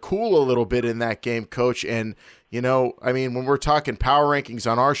lost their cool a little bit in that game, Coach. And, when we're talking power rankings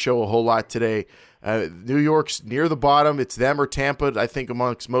on our show a whole lot today, New York's near the bottom. It's them or Tampa, I think,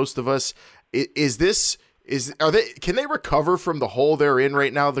 amongst most of us. Can they recover from the hole they're in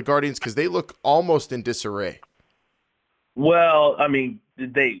right now, the Guardians? Because they look almost in disarray. Well,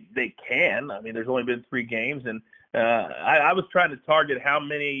 they can. There's only been 3 games, and I was trying to target how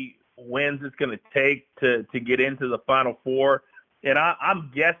many wins it's going to take to get into the Final Four, and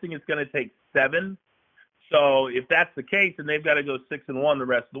I'm guessing it's going to take 7. So if that's the case, then they've got to go 6-1 the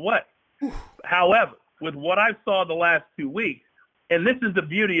rest of the way. However, with what I saw the last 2 weeks, and this is the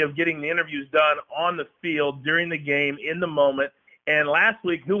beauty of getting the interviews done on the field during the game in the moment. And last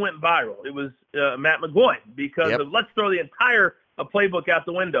week, who went viral? It was Matt McGloin because of let's throw the entire playbook out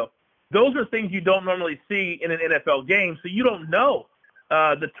the window. Those are things you don't normally see in an NFL game, so you don't know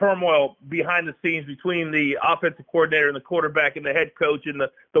the turmoil behind the scenes between the offensive coordinator and the quarterback and the head coach and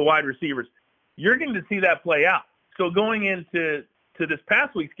the wide receivers. You're going to see that play out. So going into this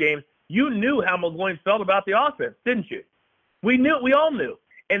past week's game, you knew how McGloin felt about the offense, didn't you? We all knew.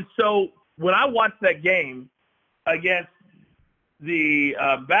 And so when I watched that game against the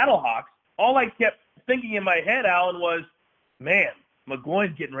Battlehawks, all I kept thinking in my head, Alan, was, man,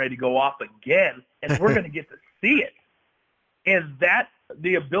 McGloin's getting ready to go off again, and we're going to get to see it. And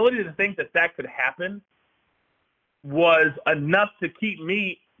the ability to think that could happen was enough to keep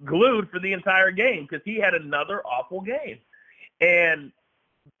me glued for the entire game because he had another awful game. And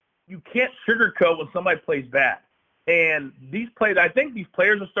you can't sugarcoat when somebody plays bad. And I think these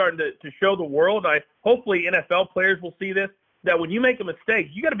players are starting to show the world. Hopefully NFL players will see this, that when you make a mistake,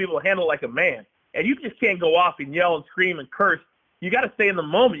 you got to be able to handle it like a man. And you just can't go off and yell and scream and curse. You got to stay in the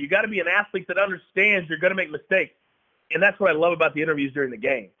moment. You got to be an athlete that understands you're going to make mistakes. And that's what I love about the interviews during the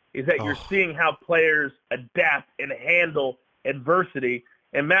game, is that you're seeing how players adapt and handle adversity.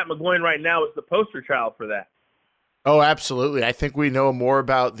 And Matt McGloin right now is the poster child for that. Oh, absolutely. I think we know more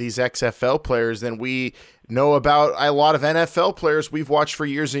about these XFL players than we know about a lot of NFL players we've watched for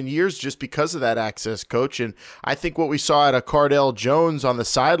years and years just because of that access, Coach. And I think what we saw at a Cardale Jones on the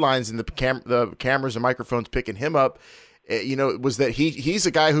sidelines and the cameras and microphones picking him up, was that he's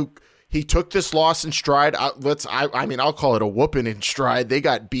a guy who he took this loss in stride. I'll call it a whooping in stride. They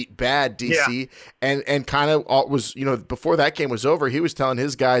got beat bad, DC, and kind of was, before that game was over, he was telling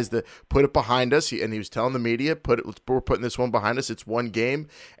his guys to put it behind us, and he was telling the media, we're putting this one behind us. It's one game,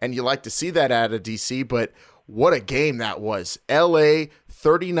 and you like to see that out of DC, but what a game that was. LA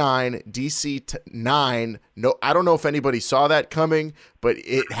 39, DC 9. No, I don't know if anybody saw that coming, but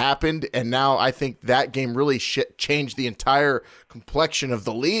it happened, and now I think that game really changed the entire complexion of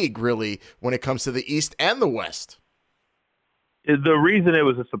the league, really, when it comes to the East and the West. The reason it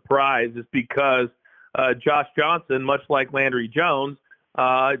was a surprise is because Josh Johnson, much like Landry Jones,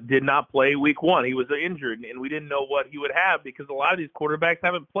 did not play week 1. He was injured, and we didn't know what he would have because a lot of these quarterbacks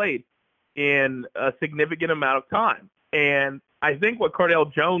haven't played in a significant amount of time. And I think what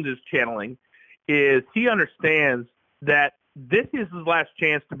Cardale Jones is channeling is he understands that this is his last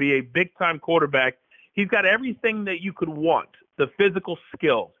chance to be a big-time quarterback. He's got everything that you could want, the physical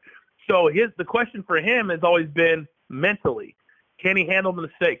skills. So the question for him has always been mentally. Can he handle the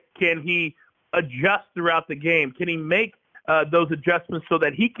mistakes? Can he adjust throughout the game? Can he make those adjustments so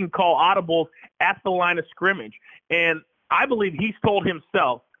that he can call audibles at the line of scrimmage. And I believe he's told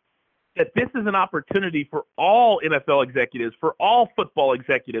himself that this is an opportunity for all NFL executives, for all football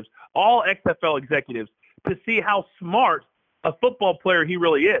executives, all XFL executives to see how smart a football player he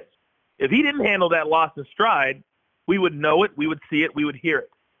really is. If he didn't handle that loss in stride, we would know it, we would see it, we would hear it.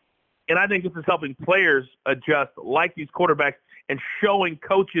 And I think this is helping players adjust like these quarterbacks and showing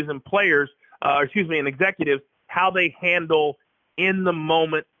coaches and players, and executives how they handle in the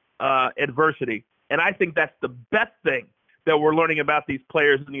moment adversity. And I think that's the best thing that we're learning about these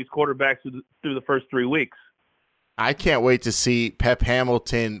players and these quarterbacks through the first 3 weeks. I can't wait to see Pep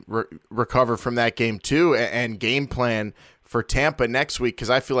Hamilton recover from that game too and game plan for Tampa next week, because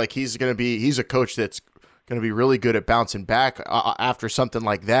I feel like he's a coach that's going to be really good at bouncing back after something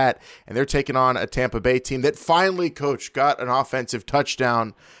like that. And they're taking on a Tampa Bay team that finally, coach, got an offensive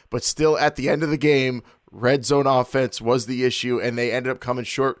touchdown, but still at the end of the game, red zone offense was the issue, and they ended up coming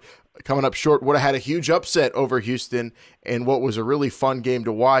up short. Would have had a huge upset over Houston in what was a really fun game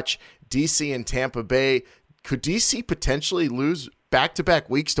to watch. DC and Tampa Bay. Could DC potentially lose back-to-back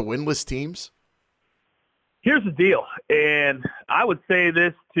weeks to winless teams? Here's the deal, and I would say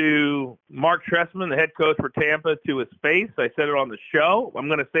this to Mark Trestman, the head coach for Tampa, to his face. I said it on the show. I'm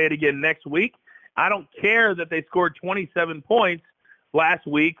going to say it again next week. I don't care that they scored 27 points last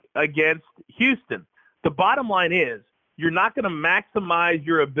week against Houston. The bottom line is you're not going to maximize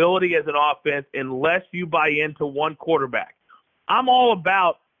your ability as an offense unless you buy into one quarterback. I'm all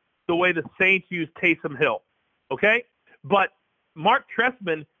about the way the Saints use Taysom Hill, okay? But Mark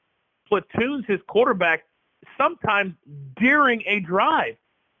Trestman platoons his quarterback sometimes during a drive.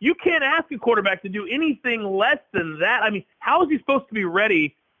 You can't ask a quarterback to do anything less than that. I mean, how is he supposed to be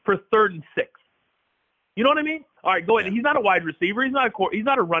ready for 3rd and 6? You know what I mean? All right, go ahead. He's not a wide receiver. He's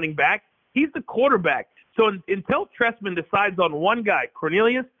not a running back. He's the quarterback. So until Trestman decides on one guy,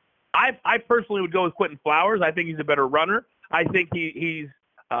 Cornelius, I personally would go with Quentin Flowers. I think he's a better runner. I think he's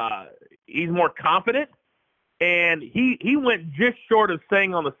more confident. And he went just short of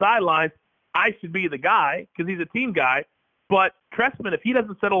saying on the sidelines, I should be the guy, because he's a team guy. But Trestman, if he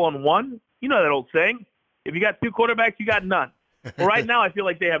doesn't settle on one, you know that old saying, if you got two quarterbacks, you got none. Well, right now I feel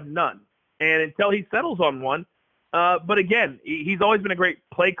like they have none. And until he settles on one, but again, he's always been a great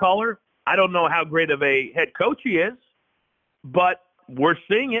play caller. I don't know how great of a head coach he is, but we're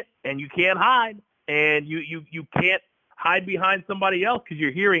seeing it, and you can't hide. And you can't hide behind somebody else because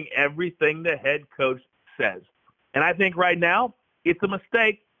you're hearing everything the head coach says. And I think right now it's a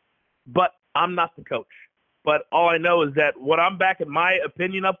mistake, but I'm not the coach. But all I know is that what I'm backing my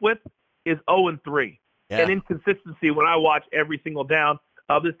opinion up with is 0-3. Yeah. And inconsistency when I watch every single down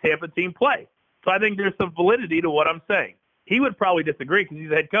of this Tampa team play. So I think there's some validity to what I'm saying. He would probably disagree because he's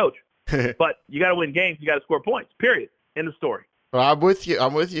the head coach. But you got to win games. You got to score points, period. End of story. Well, I'm with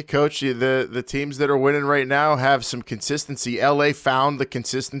you, Coach. The teams that are winning right now have some consistency. LA found the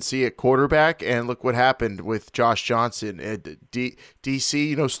consistency at quarterback, and look what happened with Josh Johnson.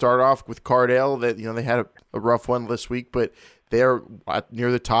 DC, start off with Cardale. That they had a rough one this week, but they're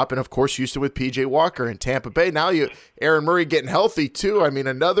near the top. And of course, Houston with PJ Walker and Tampa Bay. Now Aaron Murray getting healthy too. I mean,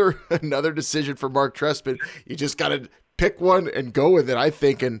 another decision for Mark Trestman. You just got to pick one and go with it, I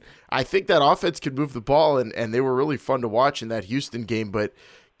think. And I think that offense can move the ball, and they were really fun to watch in that Houston game. But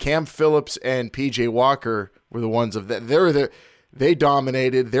Cam Phillips and PJ Walker were the ones of that. They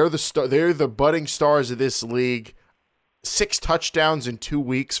dominated. They're the budding stars of this league. 6 touchdowns in 2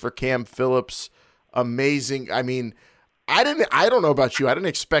 weeks for Cam Phillips. Amazing. I mean, I don't know about you. I didn't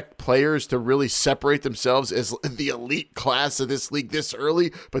expect players to really separate themselves as the elite class of this league this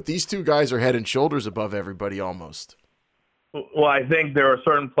early, but these two guys are head and shoulders above everybody almost. Well, I think there are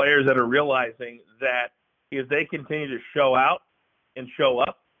certain players that are realizing that if they continue to show out and show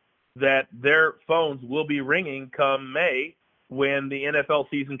up, that their phones will be ringing come May when the NFL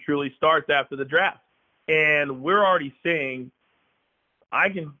season truly starts after the draft. And we're already seeing, I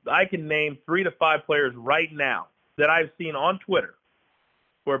can name 3 to 5 players right now that I've seen on Twitter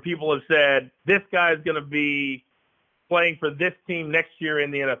where people have said, this guy's going to be playing for this team next year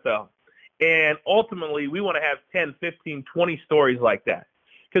in the NFL. And ultimately, we want to have 10, 15, 20 stories like that.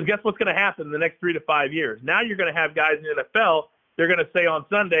 Because guess what's going to happen in the next 3 to 5 years? Now you're going to have guys in the NFL, they're going to say on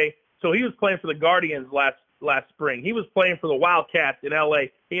Sunday, so he was playing for the Guardians last spring. He was playing for the Wildcats in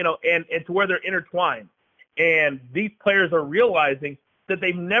L.A., and to where they're intertwined. And these players are realizing that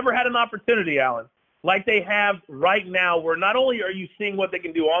they've never had an opportunity, Alan, like they have right now, where not only are you seeing what they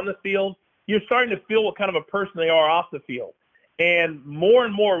can do on the field, you're starting to feel what kind of a person they are off the field. And more,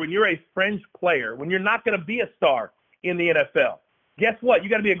 when you're a fringe player, when you're not going to be a star in the NFL, guess what?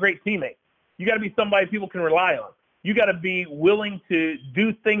 You got to be a great teammate. You got to be somebody people can rely on. you got to be willing to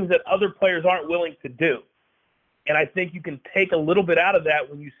do things that other players aren't willing to do. And I think you can take a little bit out of that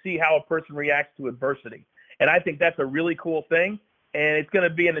when you see how a person reacts to adversity. And I think that's a really cool thing. And it's going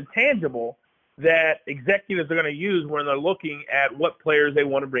to be an intangible that executives are going to use when they're looking at what players they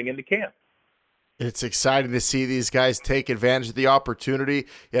want to bring into camp. It's exciting to see these guys take advantage of the opportunity.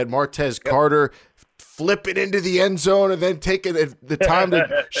 You had Martez Carter flip it into the end zone and then taking the time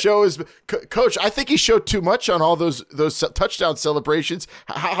to show his coach. I think he showed too much on all those touchdown celebrations.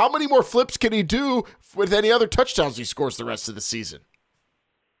 How many more flips can he do with any other touchdowns he scores the rest of the season?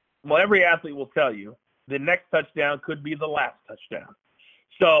 Well, every athlete will tell you the next touchdown could be the last touchdown.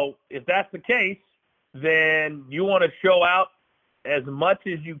 So if that's the case, then you want to show out as much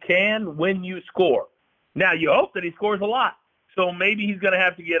as you can when you score. Now, you hope that he scores a lot. So maybe he's going to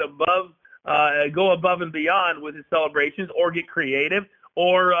have to get go above and beyond with his celebrations, or get creative,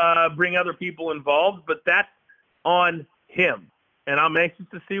 or bring other people involved. But that's on him, and I'm anxious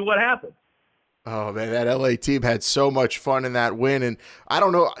to see what happens. Oh, man, that LA team had so much fun in that win. And I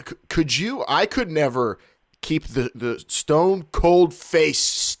don't know, could you? I could never keep the stone-cold face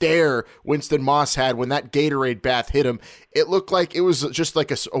stare Winston Moss had when that Gatorade bath hit him. It looked like it was just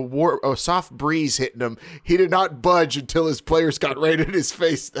like a soft breeze hitting him. He did not budge until his players got right in his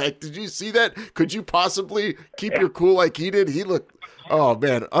face. Like, did you see that? Could you possibly keep your cool like he did? He looked, oh,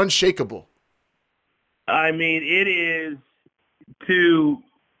 man, unshakable. I mean, it is to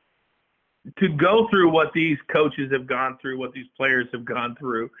go through what these coaches have gone through, what these players have gone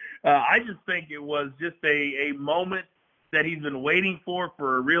through. I just think it was just a moment that he's been waiting for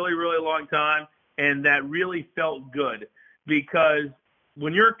a really, really long time, and that really felt good. Because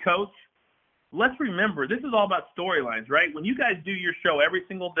when you're a coach, let's remember, this is all about storylines, right? When you guys do your show every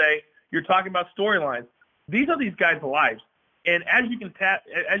single day, you're talking about storylines. These are these guys' lives. And as you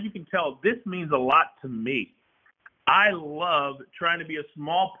can tell, this means a lot to me. I love trying to be a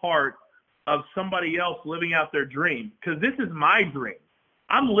small part of somebody else living out their dream, because this is my dream.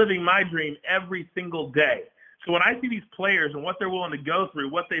 I'm living my dream every single day. So when I see these players and what they're willing to go through,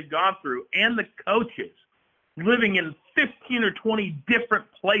 what they've gone through, and the coaches living in 15 or 20 different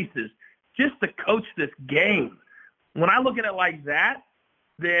places just to coach this game, when I look at it like that,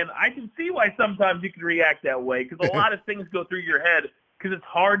 then I can see why sometimes you can react that way, because a lot of things go through your head, because it's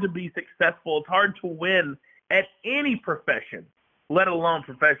hard to be successful. It's hard to win at any profession, let alone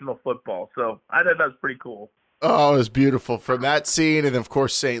professional football. So I thought that was pretty cool. Oh, it was beautiful from that scene. And of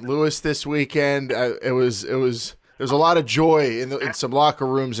course, St. Louis this weekend, there's a lot of joy in some locker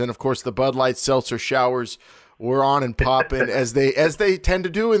rooms. And of course, the Bud Light seltzer showers were on and popping as they tend to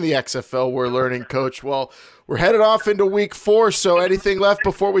do in the XFL. We're learning, Coach. Well, we're headed off into week 4. So anything left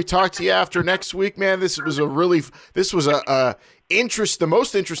before we talk to you after next week, man? This was the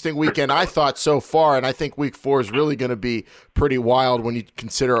most interesting weekend I thought so far, and I think week 4 is really going to be pretty wild when you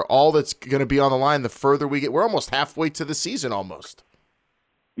consider all that's going to be on the line the further we get. We're almost halfway to the season almost.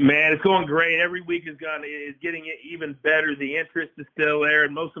 Man, it's going great. Every week is getting even better. The interest is still there,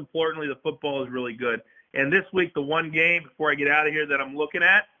 and most importantly, the football is really good. And this week, the one game before I get out of here that I'm looking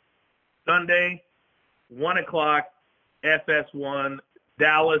at, Sunday, 1 o'clock, FS1,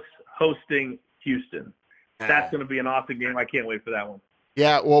 Dallas hosting Houston. That's going to be an awesome game. I can't wait for that one.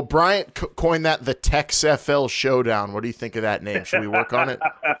 Yeah, well, Bryant coined that the TexFL Showdown. What do you think of that name? Should we work on it?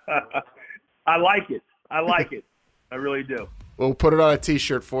 I like it. I really do. We'll put it on a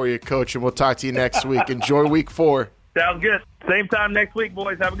T-shirt for you, Coach, and we'll talk to you next week. Enjoy week 4. Sounds good. Same time next week,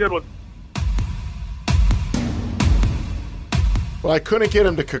 boys. Have a good one. Well, I couldn't get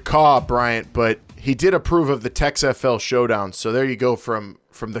him to caw, Bryant, but he did approve of the TexFL Showdown. So there you go from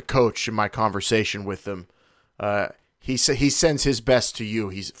the coach in my conversation with him. He sends his best to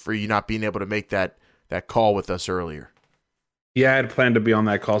you. For you not being able to make that call with us earlier. Yeah, I had planned to be on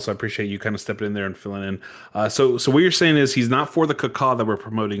that call, so I appreciate you kind of stepping in there and filling in. So what you're saying is he's not for the caca that we're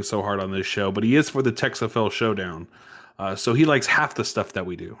promoting so hard on this show, but he is for the TexFL Showdown. So he likes half the stuff that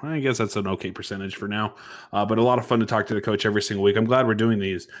we do. I guess that's an okay percentage for now, but a lot of fun to talk to the coach every single week. I'm glad we're doing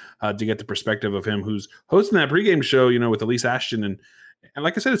these to get the perspective of him, who's hosting that pregame show, with Elise Ashton. And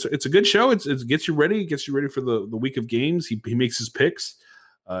like I said, it's a good show. It gets you ready. It gets you ready for the week of games. He makes his picks.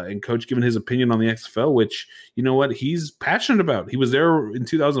 And Coach giving his opinion on the XFL, which, you know what, he's passionate about. He was there in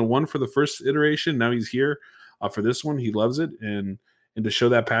 2001 for the first iteration. Now he's here for this one. He loves it. And to show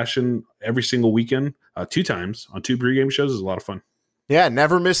that passion every single weekend, 2 times on 2 pregame shows is a lot of fun. Yeah,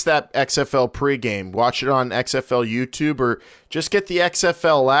 never miss that XFL pregame. Watch it on XFL YouTube or just get the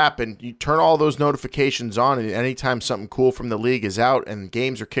XFL app and you turn all those notifications on. And anytime something cool from the league is out and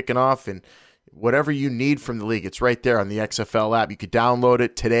games are kicking off and whatever you need from the league, it's right there on the XFL app. You could download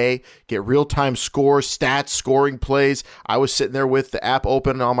it today, get real-time scores, stats, scoring plays. I was sitting there with the app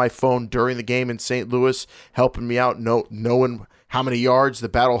open on my phone during the game in St. Louis, helping me out, knowing how many yards the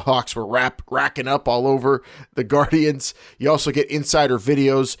Battlehawks were racking up all over the Guardians. You also get insider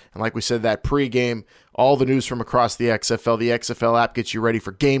videos, and like we said, that pregame, all the news from across the XFL. The XFL app gets you ready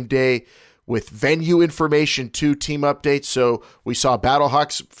for game day with venue information too, team updates. So we saw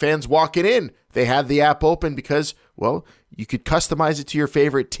Battlehawks fans walking in. They had the app open because, well, you could customize it to your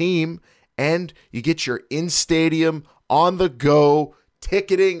favorite team, and you get your in-stadium, on-the-go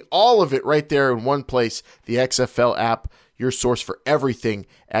ticketing, all of it right there in one place. The XFL app, your source for everything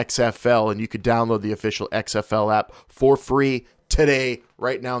XFL, and you could download the official XFL app for free today,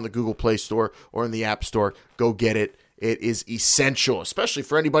 right now in the Google Play Store or in the App Store. Go get it. It is essential, especially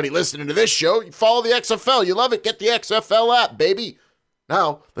for anybody listening to this show. You follow the XFL. You love it. Get the XFL app, baby.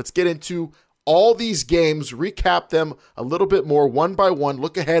 Now, let's get into all these games, recap them a little bit more, one by one,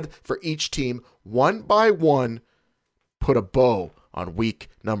 look ahead for each team, one by one, put a bow on week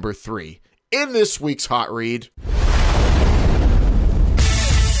number 3. In this week's Hot Read,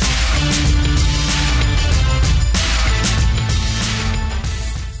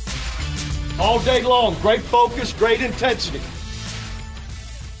 all day long, great focus, great intensity.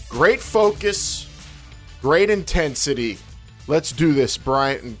 Great focus, great intensity. Let's do this,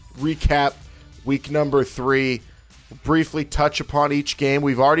 Bryant, and recap week number 3. We'll briefly touch upon each game.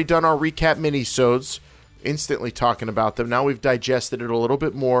 We've already done our recap minisodes, instantly talking about them. Now we've digested it a little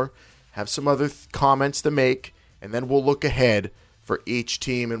bit more, have some other comments to make, and then we'll look ahead for each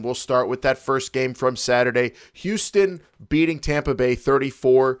team. And we'll start with that first game from Saturday. Houston beating Tampa Bay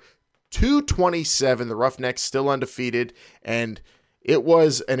 34-27. The Roughnecks still undefeated, and it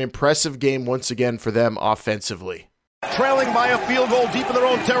was an impressive game once again for them offensively. Trailing by a field goal deep in their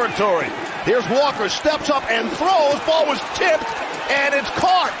own territory. Here's Walker, steps up and throws. Ball was tipped, and it's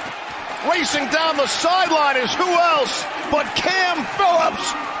caught. Racing down the sideline is who else but Cam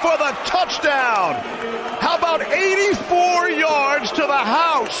Phillips for the touchdown. How about 84 yards to the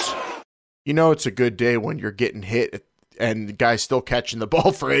house? You know it's a good day when you're getting hit and the guy's still catching the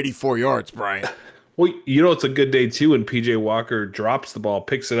ball for 84 yards, Brian. Well, you know it's a good day, too, when P.J. Walker drops the ball,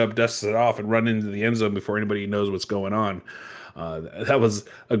 picks it up, dusts it off, and run into the end zone before anybody knows what's going on. That was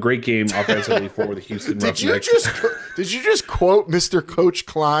a great game offensively for the Houston Roughnecks. Did you just quote Mr. Coach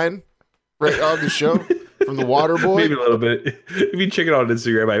Klein right on the show from The Waterboy? Maybe a little bit. If you check it out on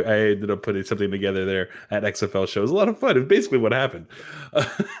Instagram, I ended up putting something together there at XFL Show. It was a lot of fun. It's basically what happened.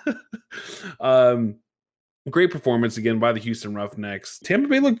 Great performance again by the Houston Roughnecks. Tampa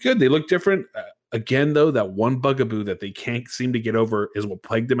Bay looked good. They looked different. Again, though, that one bugaboo that they can't seem to get over is what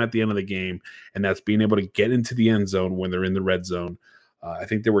plagued them at the end of the game, and that's being able to get into the end zone when they're in the red zone. I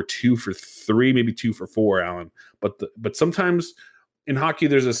think there were 2 for 3, maybe 2 for 4, Alan. But sometimes in hockey,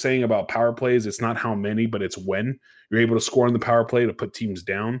 there's a saying about power plays. It's not how many, but it's when you're able to score on the power play to put teams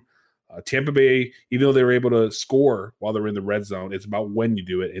down. Tampa Bay, even though they were able to score while they're in the red zone, it's about when you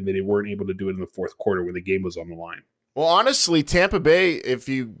do it, and they weren't able to do it in the fourth quarter when the game was on the line. Well, honestly, Tampa Bay, if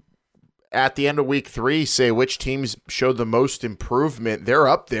you at the end of week 3 say which teams showed the most improvement, they're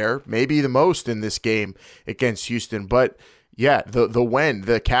up there, maybe the most in this game against Houston. But yeah,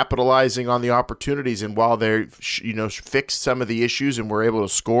 the capitalizing on the opportunities, and while they fixed some of the issues and were able to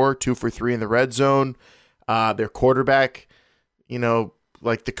score 2 for 3 in the red zone, their quarterback,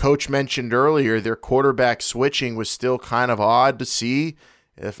 like the coach mentioned earlier, their quarterback switching was still kind of odd to see.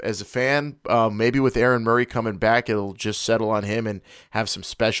 As a fan, maybe with Aaron Murray coming back, it'll just settle on him and have some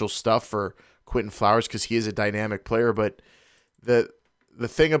special stuff for Quentin Flowers because he is a dynamic player. But the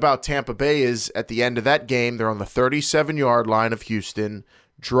thing about Tampa Bay is at the end of that game, they're on the 37-yard line of Houston,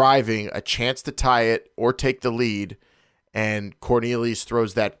 driving, a chance to tie it or take the lead, and Cornelius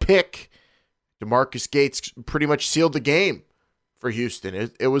throws that pick. DeMarcus Gates pretty much sealed the game for Houston.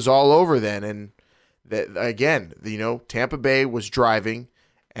 It was all over then, and again, Tampa Bay was driving.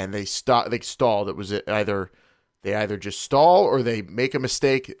 And they stalled. It was either just stall or they make a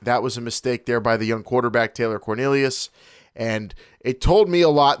mistake. That was a mistake there by the young quarterback, Taylor Cornelius. And it told me a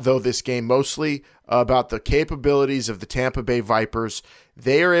lot, though, this game, mostly about the capabilities of the Tampa Bay Vipers.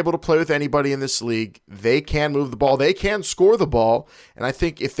 They are able to play with anybody in this league. They can move the ball. They can score the ball. And I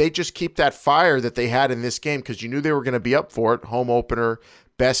think if they just keep that fire that they had in this game, because you knew they were going to be up for it, home opener,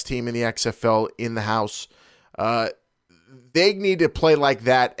 best team in the XFL in the house, they need to play like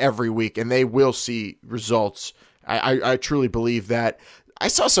that every week, and they will see results. I truly believe that. I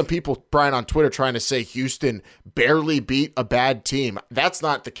saw some people, Brian, on Twitter trying to say Houston barely beat a bad team. That's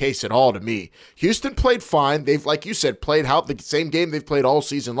not the case at all to me. Houston played fine. They've, like you said, played the same game they've played all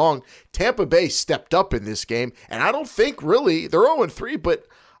season long. Tampa Bay stepped up in this game, and I don't think really they're 0-3, but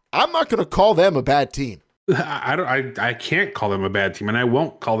I'm not going to call them a bad team. I can't call them a bad team, and I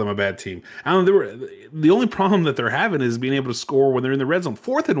won't call them a bad team. The only problem that they're having is being able to score when they're in the red zone.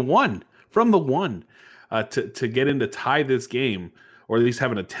 4th and 1 from the 1 to get in to tie this game, or at least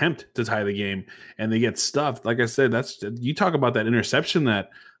have an attempt to tie the game, and they get stuffed. Like I said, you talk about that interception that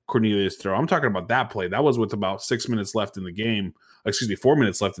Cornelius threw. I'm talking about that play. That was with about 6 minutes left in the game. 4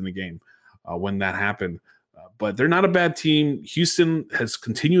 minutes left in the game when that happened. But they're not a bad team. Houston has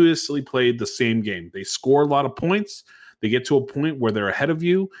continuously played the same game. They score a lot of points. They get to a point where they're ahead of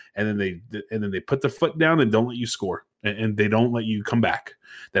you, and then they put their foot down and don't let you score, and they don't let you come back.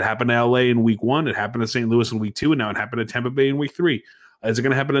 That happened to LA in week 1. It happened to St. Louis in week 2, and now it happened to Tampa Bay in week 3. Is it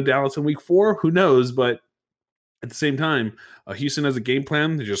going to happen to Dallas in week 4? Who knows? But at the same time, Houston has a game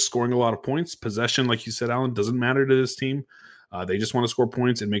plan. They're just scoring a lot of points. Possession, like you said, Alan, doesn't matter to this team. They just want to score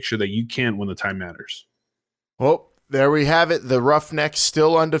points and make sure that you can when the time matters. Well, there we have it. The Roughnecks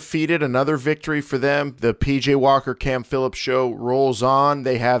still undefeated. Another victory for them. The PJ Walker, Cam Phillips show rolls on.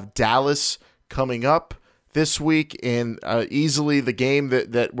 They have Dallas coming up this week, and easily the game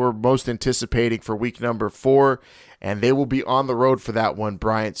that we're most anticipating for week number 4, and they will be on the road for that one,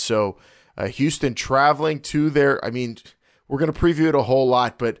 Bryant. So Houston traveling to their, we're going to preview it a whole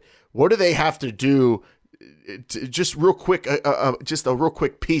lot, but what do they have to do? Just real quick, just a real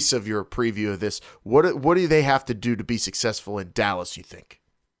quick piece of your preview of this. What do they have to do to be successful in Dallas, you think?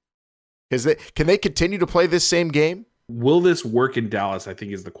 Can they continue to play this same game? Will this work in Dallas, I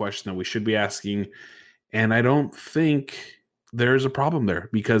think, is the question that we should be asking. And I don't think there's a problem there,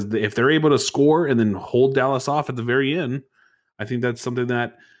 because if they're able to score and then hold Dallas off at the very end, I think that's something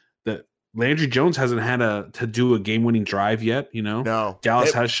that Landry Jones hasn't had to do a game-winning drive yet. No.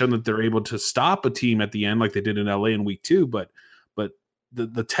 Dallas has shown that they're able to stop a team at the end like they did in LA in week 2, but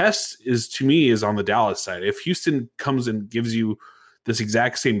the test is on the Dallas side. If Houston comes and gives you this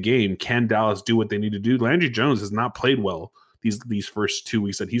exact same game, can Dallas do what they need to do? Landry Jones has not played well these first 2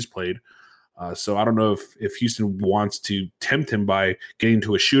 weeks that he's played. So I don't know if Houston wants to tempt him by getting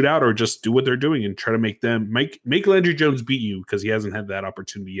to a shootout, or just do what they're doing and try to make Landry Jones beat you, because he hasn't had that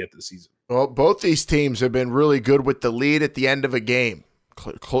opportunity yet this season. Well, both these teams have been really good with the lead at the end of a game,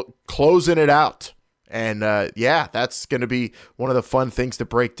 closing it out. And, that's going to be one of the fun things to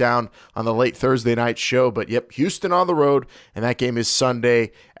break down on the late Thursday night show. But, Houston on the road, and that game is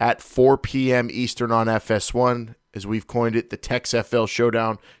Sunday at 4 p.m. Eastern on FS1. As we've coined it, the Tex FL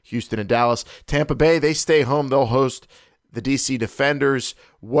Showdown, Houston and Dallas. Tampa Bay, they stay home. They'll host the DC Defenders.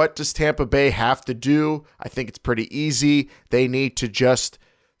 What does Tampa Bay have to do? I think it's pretty easy. They need to just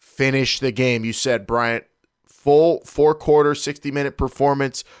finish the game. You said, Bryant, full 4-quarter, 60-minute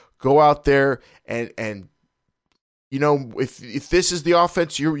performance. Go out there and if this is the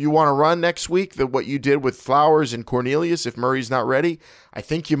offense you want to run next week, what you did with Flowers and Cornelius, if Murray's not ready, I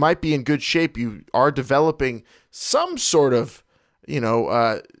think you might be in good shape. You are developing some sort of,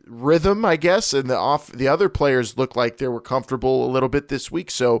 rhythm, I guess, and the other players look like they were comfortable a little bit this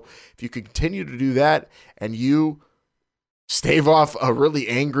week. So if you continue to do that and you stave off a really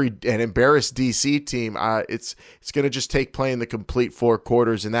angry and embarrassed DC team, it's going to just take playing the complete 4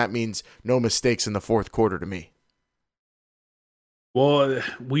 quarters, and that means no mistakes in the 4th quarter to me. Well,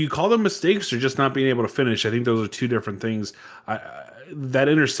 will you call them mistakes or just not being able to finish? I think those are two different things. That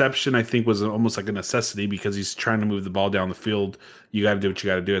interception, I think, was almost like a necessity, because he's trying to move the ball down the field. You got to do what you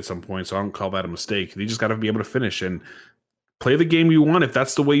got to do at some point, so I don't call that a mistake. You just got to be able to finish and play the game you want. If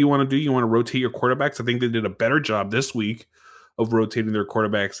that's the way you want to do, you want to rotate your quarterbacks. I think they did a better job this week of rotating their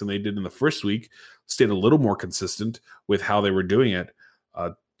quarterbacks than they did in the first week. Stayed a little more consistent with how they were doing it.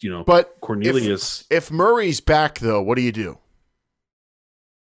 But Cornelius. If Murray's back, though, what do you do?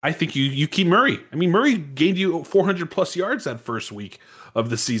 I think you keep Murray. Murray gained you 400 plus yards that first week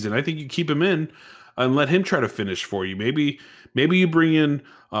of the season. I think you keep him in and let him try to finish for you. Maybe you bring in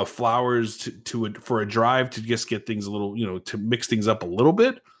Flowers for a drive to just get things a little, to mix things up a little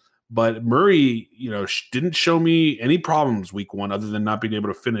bit. But Murray, didn't show me any problems week 1 other than not being able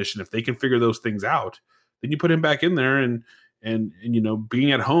to finish. And if they can figure those things out, then you put him back in there, and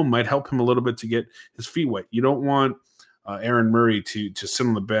being at home might help him a little bit to get his feet wet. You don't want Aaron Murray to sit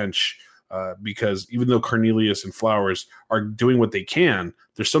on the bench because even though Cornelius and Flowers are doing what they can,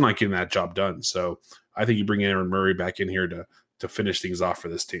 they're still not getting that job done. So I think you bring Aaron Murray back in here to finish things off for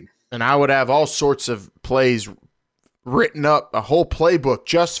this team. And I would have all sorts of plays written up, a whole playbook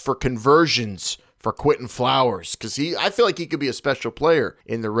just for conversions for Quentin Flowers, because I feel like he could be a special player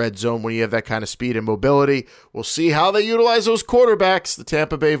in the red zone when you have that kind of speed and mobility. We'll see how they utilize those quarterbacks. The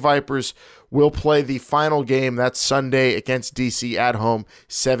Tampa Bay Vipers will play the final game. That's Sunday against DC at home,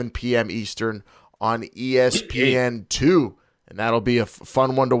 7 p.m. Eastern on ESPN2. And that'll be a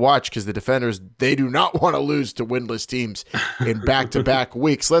fun one to watch because the Defenders, they do not want to lose to winless teams in back-to-back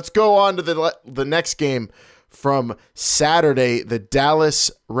weeks. Let's go on to the next game from Saturday. The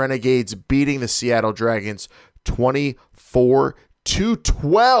Dallas Renegades beating the Seattle Dragons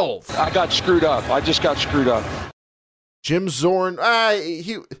 24-12. I got screwed up. I just got screwed up. Jim Zorn,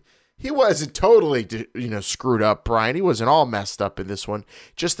 he wasn't totally screwed up, Brian. He wasn't all messed up in this one.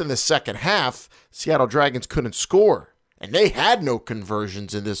 Just in the second half, Seattle Dragons couldn't score. And they had no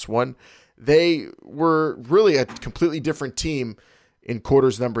conversions in this one. They were really a completely different team in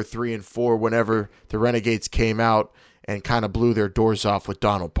quarters number 3 and 4 whenever the Renegades came out and kind of blew their doors off with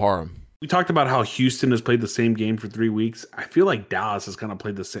Donald Parham. We talked about how Houston has played the same game for 3 weeks. I feel like Dallas has kind of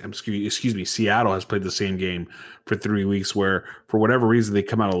played the same, Seattle has played the same game for 3 weeks where, for whatever reason, they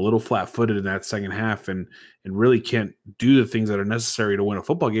come out a little flat-footed in that second half and really can't do the things that are necessary to win a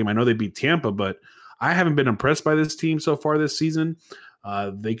football game. I know they beat Tampa, but I haven't been impressed by this team so far this season.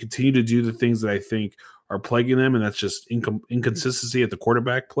 They continue to do the things that I think are plaguing them, and that's just inconsistency at the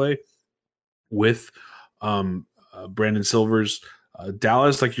quarterback play with Brandon Silvers.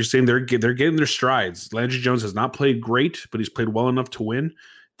 Dallas, like you're saying, they're getting their strides. Landry Jones has not played great, but he's played well enough to win.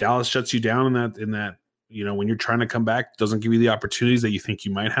 Dallas shuts you down in that when you're trying to come back, doesn't give you the opportunities that you think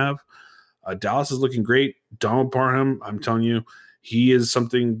you might have. Dallas is looking great. Donald Parham, I'm telling you, he is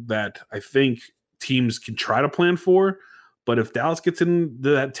something that I think teams can try to plan for, but if Dallas gets in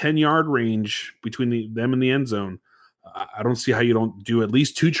that 10-yard range between them and the end zone, I don't see how you don't do at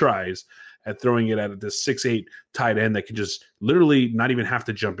least 2 tries at throwing it at this 6'8" tight end that can just literally not even have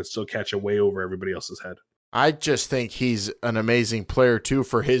to jump and still catch it way over everybody else's head. I just think he's an amazing player, too,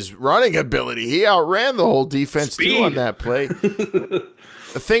 for his running ability. He outran the whole defense, too, on that play. The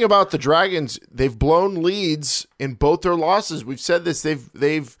thing about the Dragons, they've blown leads in both their losses. We've said this.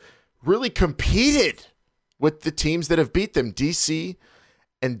 They've really competed with the teams that have beat them, DC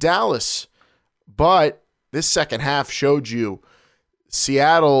and Dallas. But this second half showed you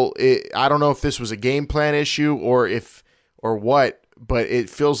Seattle, I don't know if this was a game plan issue or what, but it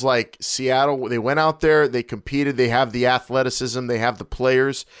feels like Seattle, they went out there, they competed, they have the athleticism, they have the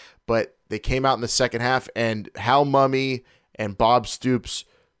players, but they came out in the second half and Hal Mumme and Bob Stoops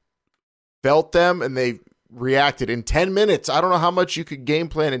felt them and they reacted in 10 minutes. I don't know how much you could game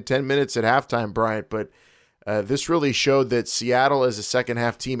plan in 10 minutes at halftime, Bryant, but this really showed that Seattle as a second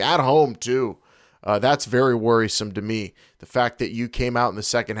half team at home too. That's very worrisome to me. The fact that you came out in the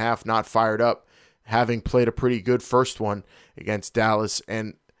second half not fired up, having played a pretty good first one against Dallas,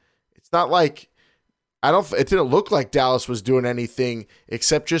 and it's not like it didn't look like Dallas was doing anything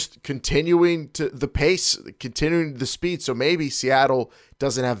except just continuing to the pace, continuing the speed. So maybe Seattle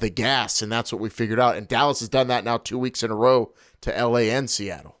doesn't have the gas, and that's what we figured out. And Dallas has done that now 2 weeks in a row to LA and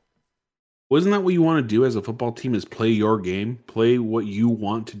Seattle. Wasn't that what you want to do as a football team, is play your game, play what you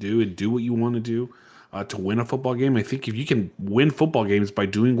want to do and do what you want to do to win a football game? I think if you can win football games by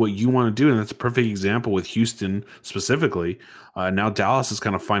doing what you want to do, and that's a perfect example with Houston specifically. Now Dallas is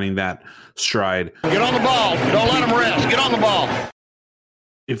kind of finding that stride. Get on the ball. Don't let them rest. Get on the ball.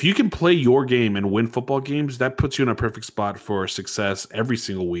 If you can play your game and win football games, that puts you in a perfect spot for success every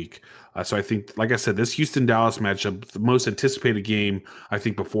single week. So I think, like I said, this Houston-Dallas matchup, the most anticipated game, I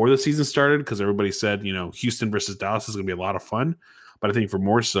think, before the season started, because everybody said, Houston versus Dallas is going to be a lot of fun. But I think for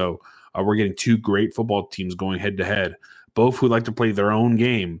more so, we're getting 2 great football teams going head-to-head, both who like to play their own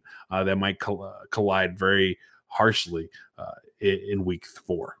game that might collide very harshly in week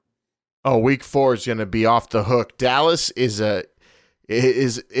 4. Oh, week 4 is going to be off the hook. Dallas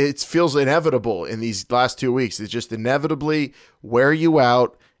it feels inevitable in these last 2 weeks. It's just inevitably wear you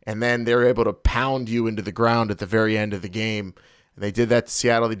out, and then they're able to pound you into the ground at the very end of the game. And they did that to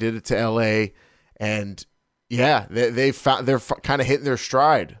Seattle. They did it to LA. And yeah, they're kind of hitting their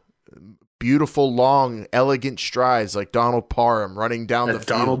stride. Beautiful, long, elegant strides like Donald Parham running down the field.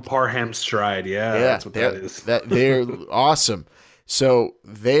 Donald Parham stride. Yeah, that's what that is. They're awesome. So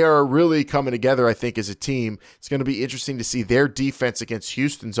they are really coming together, I think, as a team. It's going to be interesting to see their defense against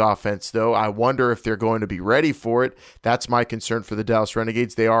Houston's offense, though. I wonder if they're going to be ready for it. That's my concern for the Dallas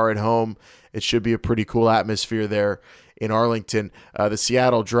Renegades. They are at home. It should be a pretty cool atmosphere there in Arlington. The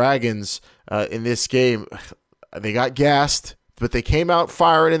Seattle Dragons in this game, they got gassed, but they came out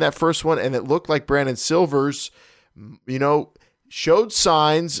firing in that first one, and it looked like Brandon Silvers, showed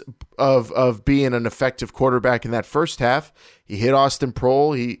signs of being an effective quarterback in that first half. He hit Austin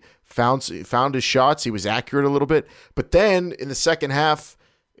Proehl. He found his shots. He was accurate a little bit. But then in the second half,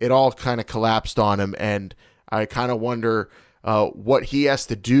 it all kind of collapsed on him. And I kind of wonder what he has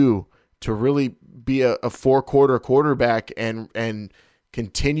to do to really be a four-quarter quarterback and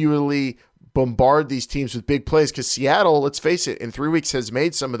continually bombard these teams with big plays, because Seattle, let's face it, in 3 weeks has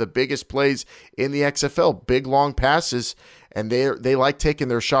made some of the biggest plays in the XFL, big long passes, and they like taking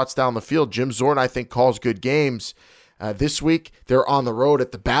their shots down the field. Jim Zorn, I think, calls good games. This week, they're on the road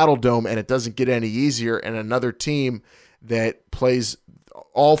at the Battle Dome, and it doesn't get any easier, and another team that plays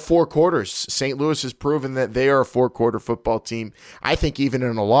all four quarters. St. Louis has proven that they are a four-quarter football team, I think even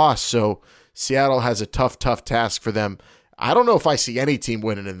in a loss, so Seattle has a tough task for them. I don't know if I see any team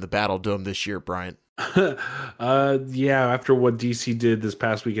winning in the Battle Dome this year, Brian. Yeah, after what DC did this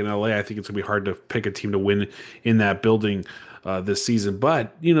past week in LA, I think it's going to be hard to pick a team to win in that building this season.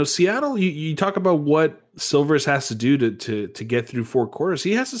 But, Seattle, you talk about what Silvers has to do to get through four quarters.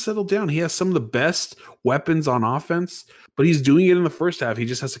 He has to settle down. He has some of the best weapons on offense, but he's doing it in the first half. He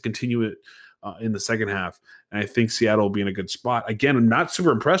just has to continue it in the second half. And I think Seattle will be in a good spot. Again, I'm not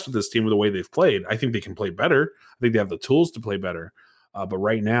super impressed with this team with the way they've played. I think they can play better. I think they have the tools to play better. But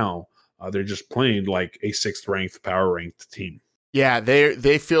right now, they're just playing like a sixth-ranked, power-ranked team. Yeah,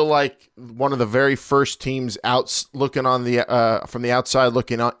 they feel like one of the very first teams out looking on the from the outside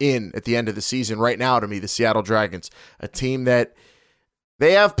looking in at the end of the season. Right now, to me, the Seattle Dragons, a team that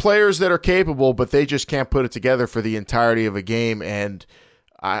they have players that are capable, but they just can't put it together for the entirety of a game. And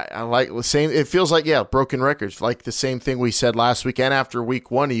I like the same. It feels like, broken records, like the same thing we said last week and after week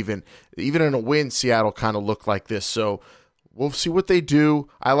one. Even in a win, Seattle kind of looked like this. So we'll see what they do.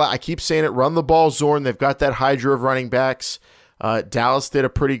 I keep saying it. Run the ball, Zorn. They've got that hydra of running backs. Dallas did a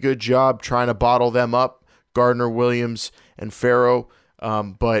pretty good job trying to bottle them up, Gardner Williams and Farrow.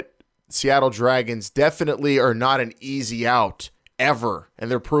 But Seattle Dragons definitely are not an easy out ever, and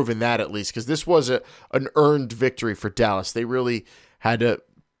they're proving that at least, because this was an earned victory for Dallas. They really had to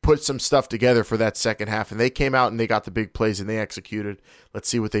put some stuff together for that second half, and they came out and they got the big plays and they executed. Let's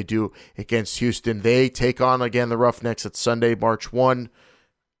see what they do against Houston. They take on, again, the Roughnecks at Sunday, March 1.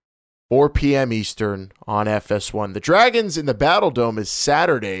 4 p.m. Eastern on FS1. The Dragons in the Battle Dome is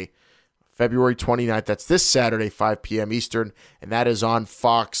Saturday, February 29th. That's this Saturday, 5 p.m. Eastern, and that is on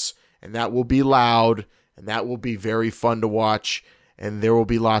Fox, and that will be loud, and that will be very fun to watch, and there will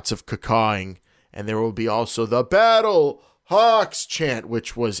be lots of cacawing, and there will be also the Battle Hawks chant,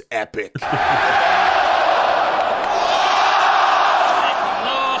 which was epic.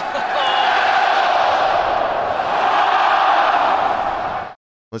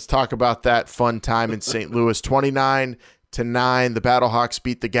 Let's talk about that fun time in St. Louis. 29-9, the Battlehawks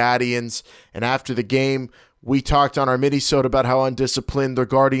beat the Guardians. And after the game, we talked on our mini-sode about how undisciplined the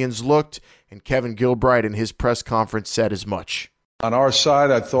Guardians looked, and Kevin Gilbride in his press conference said as much. On our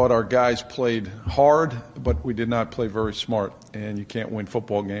side, I thought our guys played hard, but we did not play very smart. And you can't win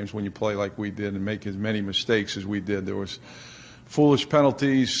football games when you play like we did and make as many mistakes as we did. There was foolish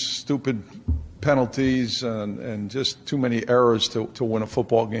penalties, stupid penalties, and just too many errors to win a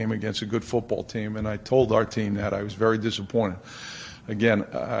football game against a good football team. And I told our team that. I was very disappointed. Again,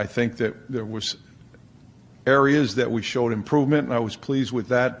 I think that there was areas that we showed improvement, and I was pleased with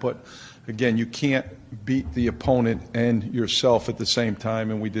that. But again, you can't beat the opponent and yourself at the same time,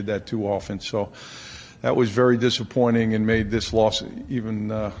 and we did that too often. So that was very disappointing and made this loss even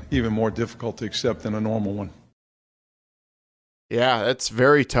more difficult to accept than a normal one. Yeah, that's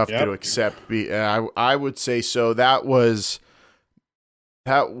very tough to accept. I would say so. That was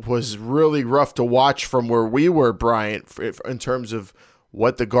really rough to watch from where we were, Bryant, in terms of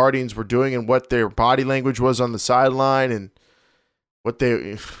what the Guardians were doing and what their body language was on the sideline and what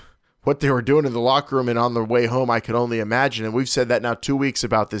they were doing in the locker room and on their way home. I could only imagine. And we've said that now 2 weeks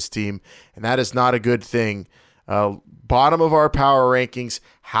about this team, and that is not a good thing. Bottom of our power rankings.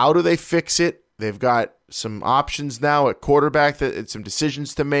 How do they fix it? They've got some options now at quarterback, some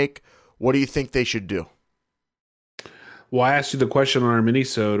decisions to make. What do you think they should do? Well, I asked you the question on our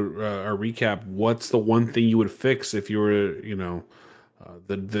mini-sode, our recap. What's the one thing you would fix if you were,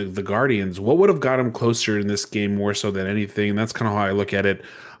 the Guardians? What would have got them closer in this game more so than anything? And that's kind of how I look at it.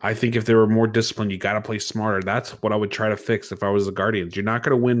 I think if they were more disciplined, you got to play smarter. That's what I would try to fix if I was the Guardians. You're not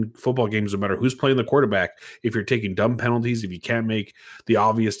going to win football games no matter who's playing the quarterback if you're taking dumb penalties, if you can't make the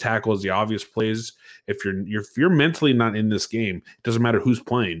obvious tackles, the obvious plays. If you're mentally not in this game, it doesn't matter who's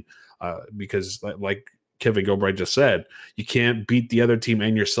playing, because like Kevin Gilbride just said, you can't beat the other team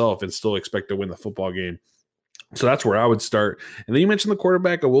and yourself and still expect to win the football game. So that's where I would start. And then you mentioned the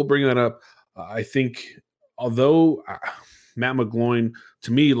quarterback. I will bring that up. I think although Matt McGloin,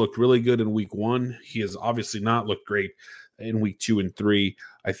 to me, looked really good in week one, he has obviously not looked great in week 2 and 3.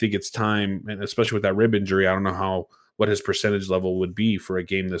 I think it's time, and especially with that rib injury, I don't know what his percentage level would be for a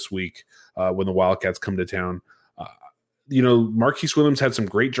game this week when the Wildcats come to town. Marquise Williams had some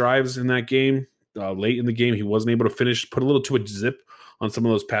great drives in that game. Late in the game, he wasn't able to finish, put a little too much zip on some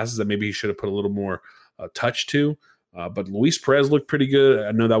of those passes that maybe he should have put a little more touch to. But Luis Perez looked pretty good.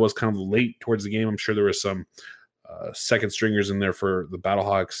 I know that was kind of late towards the game. I'm sure there was some second stringers in there for the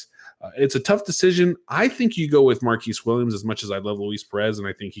Battlehawks. It's a tough decision. I think you go with Marquise Williams as much as I love Luis Perez, and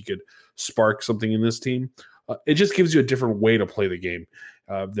I think he could spark something in this team. It just gives you a different way to play the game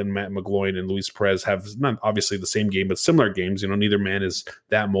than Matt McGloin and Luis Perez have. Not obviously the same game, but similar games. Neither man is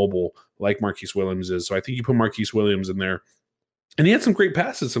that mobile like Marquise Williams is. So I think you put Marquise Williams in there. And he had some great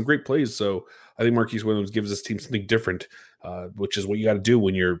passes, some great plays. So I think Marquise Williams gives this team something different, which is what you got to do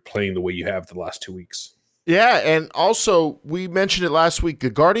when you're playing the way you have the last 2 weeks. Yeah, and also we mentioned it last week. The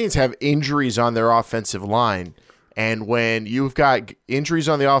Guardians have injuries on their offensive line. And when you've got injuries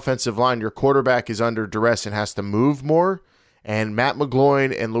on the offensive line, your quarterback is under duress and has to move more. And Matt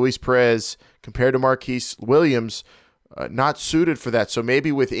McGloin and Luis Perez, compared to Marquise Williams, not suited for that. So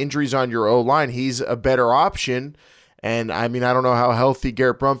maybe with injuries on your O-line, he's a better option. And, I don't know how healthy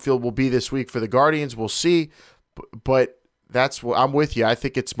Garrett Brumfield will be this week for the Guardians. We'll see. But that's what I'm with you. I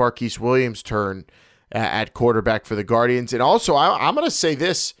think it's Marquise Williams' turn at quarterback for the Guardians. And also, I'm going to say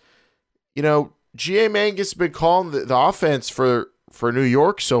this. G.A. Mangus has been calling the offense for New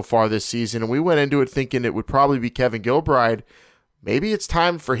York so far this season, and we went into it thinking it would probably be Kevin Gilbride. Maybe it's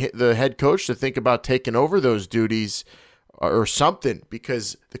time for the head coach to think about taking over those duties or something,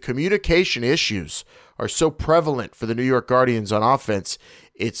 because the communication issues are so prevalent for the New York Guardians on offense.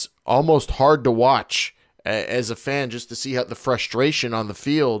 It's almost hard to watch as a fan just to see how the frustration on the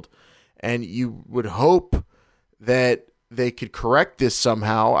field, and you would hope that they could correct this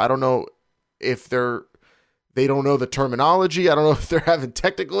somehow. I don't know if they don't know the terminology. I don't know if they're having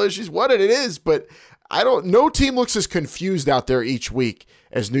technical issues, what it is, but no team looks as confused out there each week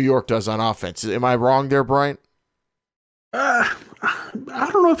as New York does on offense. Am I wrong there, Bryant? I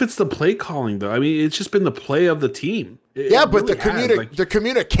don't know if it's the play calling, though. It's just been the play of the team. But really the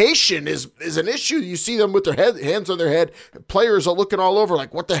communication is an issue. You see them with their hands on their head. Players are looking all over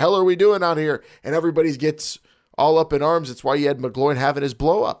like, what the hell are we doing out here? And everybody gets all up in arms. It's why you had McGloin having his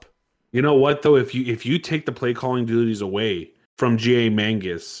blow up. You know what, though? If you take the play calling duties away from G.A.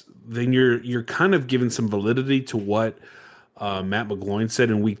 Mangus, then you're kind of giving some validity to what Matt McGloin said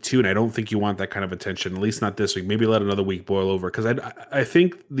in week 2, and I don't think you want that kind of attention, at least not this week. Maybe let another week boil over, because I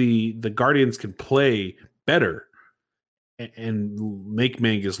think the Guardians can play better and make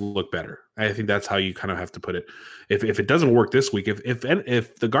Mangus look better. I think that's how you kind of have to put it. If it doesn't work this week, if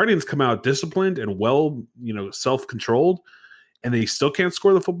the Guardians come out disciplined and well, self-controlled, and they still can't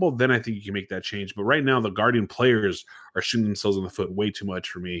score the football, then I think you can make that change. But right now, the Guardian players are shooting themselves in the foot way too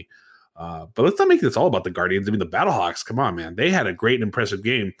much for me. But let's not make this all about the Guardians. The Battlehawks, come on, man. They had a great and impressive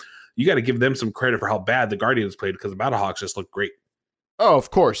game. You got to give them some credit for how bad the Guardians played, because the Battlehawks just looked great. Oh,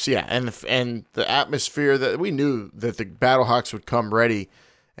 of course, yeah. And the atmosphere, that we knew that the Battlehawks would come ready,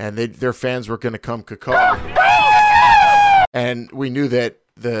 and their fans were going to come cacaw. And we knew that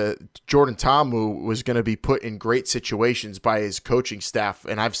the Jordan Ta'amu was going to be put in great situations by his coaching staff,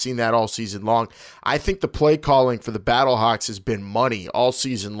 and I've seen that all season long. I think the play calling for the Battlehawks has been money all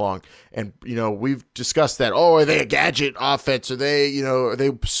season long, and we've discussed that. Oh, are they a gadget offense? Are they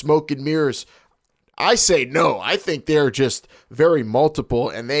smoke and mirrors? I say no. I think they're just very multiple,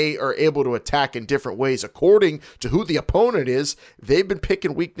 and they are able to attack in different ways according to who the opponent is. They've been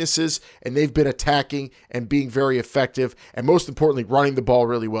picking weaknesses, and they've been attacking and being very effective, and most importantly, running the ball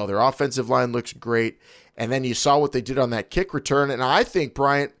really well. Their offensive line looks great, and then you saw what they did on that kick return, and I think,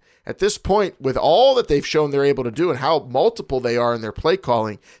 Bryant, at this point, with all that they've shown they're able to do and how multiple they are in their play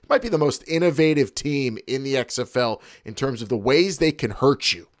calling, it might be the most innovative team in the XFL in terms of the ways they can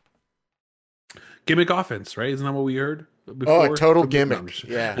hurt you. Gimmick offense, right? Isn't that what we heard before? Oh, a total gimmick.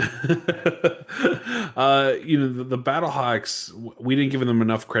 Yeah. The Battlehawks, we didn't give them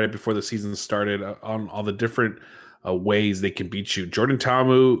enough credit before the season started on all the different ways they can beat you. Jordan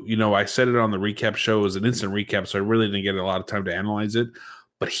Ta'amu, I said it on the recap show. It was an instant recap, so I really didn't get a lot of time to analyze it.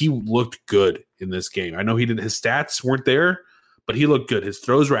 But he looked good in this game. I know his stats weren't there, but he looked good. His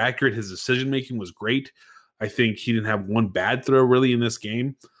throws were accurate. His decision-making was great. I think he didn't have one bad throw really in this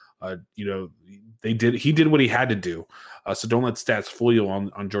game. He did what he had to do. So don't let stats fool you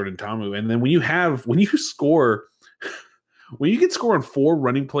on Jordan Ta'amu. And then when you get score on 4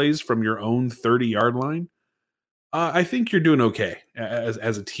 running plays from your own 30-yard line, I think you're doing okay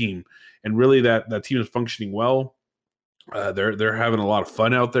as a team. And really that team is functioning well. They're having a lot of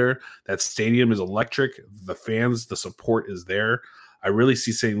fun out there. That stadium is electric. The fans, the support is there. I really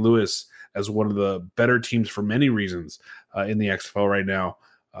see St. Louis as one of the better teams for many reasons in the XFL right now.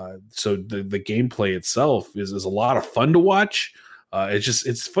 So the gameplay itself is a lot of fun to watch.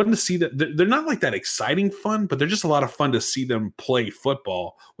 It's fun to see that they're not like that exciting fun, but they're just a lot of fun to see them play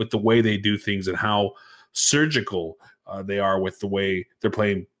football with the way they do things and how surgical they are with the way they're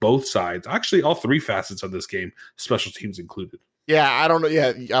playing both sides. Actually, all three facets of this game, special teams included. Yeah, I don't know.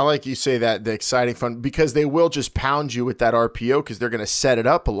 Yeah, I like you say that, the exciting fun, because they will just pound you with that RPO because they're going to set it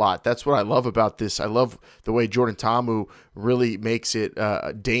up a lot. That's what I love about this. I love the way Jordan Ta'amu really makes it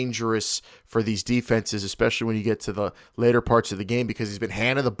dangerous for these defenses, especially when you get to the later parts of the game, because he's been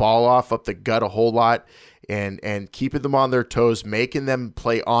handing the ball off up the gut a whole lot and keeping them on their toes, making them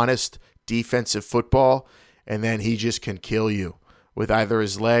play honest defensive football, and then he just can kill you with either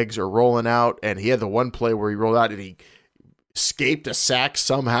his legs or rolling out. And he had the one play where he rolled out and he escaped a sack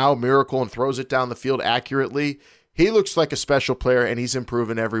somehow, miracle, and throws it down the field accurately. He looks like a special player, and he's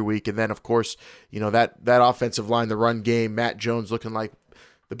improving every week. And then, of course, that offensive line, the run game, Matt Jones looking like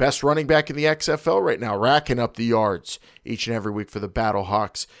the best running back in the XFL right now, racking up the yards each and every week for the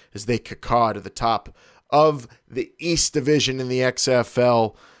Battlehawks as they caw to the top of the East Division in the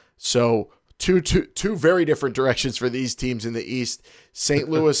XFL. So two very different directions for these teams in the East. St.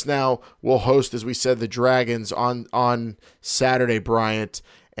 Louis now will host, as we said, the Dragons on Saturday, Bryant.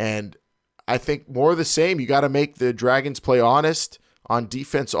 And I think more of the same. You got to make the Dragons play honest on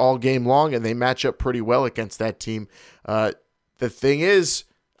defense all game long, and they match up pretty well against that team. The thing is,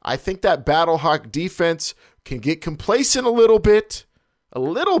 I think that Battlehawk defense can get complacent a little bit.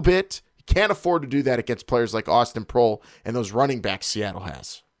 You can't afford to do that against players like Austin Proehl and those running backs Seattle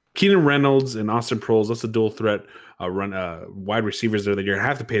has. Keenan Reynolds and Austin Proehl, that's a dual threat wide receivers there that you're going to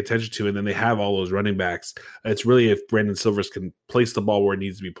have to pay attention to, and then they have all those running backs. It's really if Brandon Silvers can place the ball where it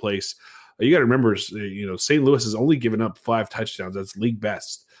needs to be placed. You got to remember, St. Louis has only given up 5 touchdowns. That's league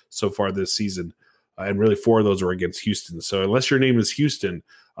best so far this season, and really 4 of those were against Houston. So unless your name is Houston,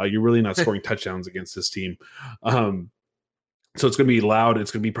 you're really not scoring touchdowns against this team. So it's going to be loud.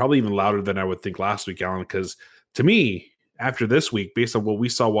 It's going to be probably even louder than I would think last week, Alan, because to me, after this week, based on what we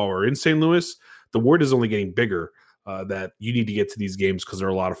saw while we were in St. Louis, the word is only getting bigger that you need to get to these games because they're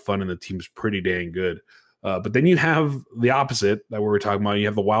a lot of fun and the team's pretty dang good. But then you have the opposite that we were talking about. You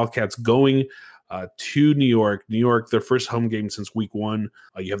have the Wildcats going to New York. New York, their first home game since week 1.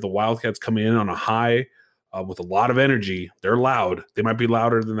 You have the Wildcats coming in on a high with a lot of energy. They're loud. They might be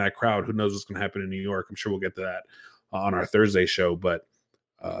louder than that crowd. Who knows what's going to happen in New York? I'm sure we'll get to that on our Thursday show. But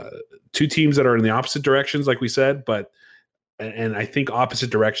 2 teams that are in the opposite directions, like we said, and I think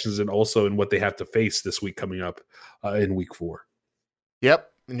opposite directions and also in what they have to face this week coming up in week 4. Yep.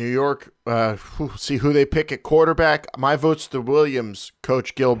 New York, see who they pick at quarterback. My vote's the Williams,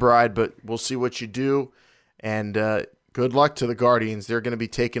 Coach Gilbride, but we'll see what you do. And good luck to the Guardians. They're going to be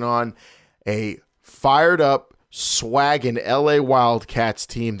taking on a fired-up, swagging LA Wildcats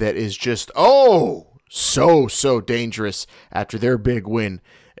team that is just, so dangerous after their big win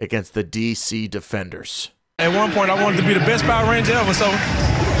against the DC Defenders. At one point, I wanted to be the best Power Ranger ever, so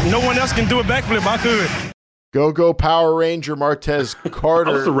no one else can do a backflip. I could. Go Power Ranger Martez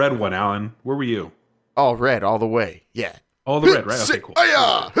Carter. I was the red one, Alan. Where were you? Oh, red all the way. Yeah. Oh, the red, right? Okay, cool.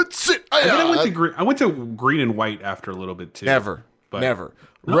 I went to green and white after a little bit too. Never. No.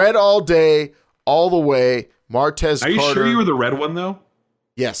 Red all day, all the way. Martez Carter. Are you sure you were the red one, though?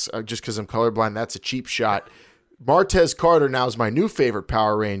 Yes, just because I'm colorblind. That's a cheap shot. Martez Carter now is my new favorite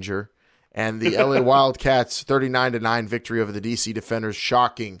Power Ranger. And the LA Wildcats 39-9 victory over the DC Defenders,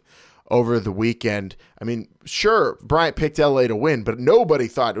 shocking over the weekend. I mean, sure, Bryant picked LA to win, but nobody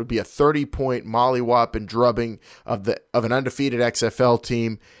thought it would be a 30-point mollywop and drubbing of an undefeated XFL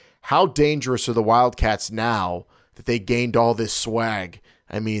team. How dangerous are the Wildcats now that they gained all this swag?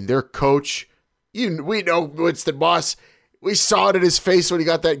 I mean, their coach, we know Winston Moss. We saw it in his face when he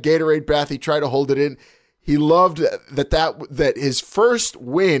got that Gatorade bath. He tried to hold it in. He loved that his first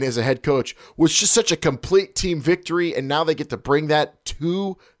win as a head coach was just such a complete team victory, and now they get to bring that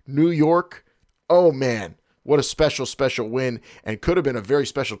to New York. Oh, man, what a special, special win, and could have been a very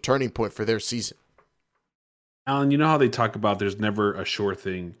special turning point for their season. Alan, you know how they talk about there's never a sure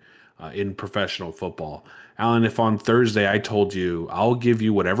thing in professional football. Alan, if on Thursday I told you I'll give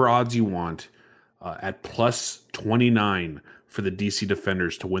you whatever odds you want at plus 29 for the DC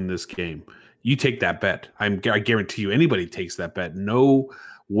Defenders to win this game, you take that bet. I guarantee you anybody takes that bet. No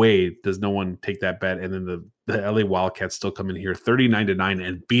way does no one take that bet. And then the LA Wildcats still come in here 39-9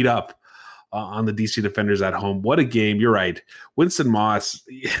 and beat up on the DC Defenders at home. What a game. You're right. Winston Moss,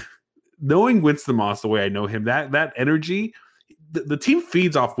 knowing Winston Moss the way I know him, that energy, the team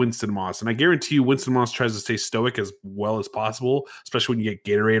feeds off Winston Moss. And I guarantee you Winston Moss tries to stay stoic as well as possible, especially when you get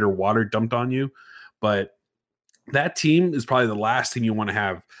Gatorade or water dumped on you. But that team is probably the last team you want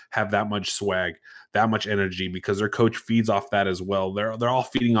to have that much swag, that much energy, because their coach feeds off that as well. They're all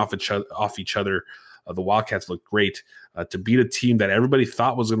feeding off each other. The Wildcats look great to beat a team that everybody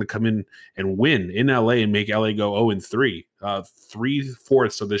thought was going to come in and win in LA and make LA go 0-3.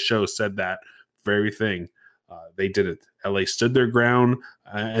 3/4 of the show said that very thing. They did it. LA stood their ground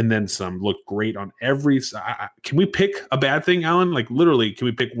and then some. Looked great on every. Can we pick a bad thing, Alan? Like literally, can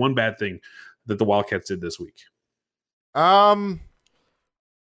we pick one bad thing that the Wildcats did this week? Well,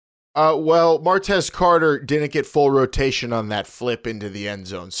 Martez Carter didn't get full rotation on that flip into the end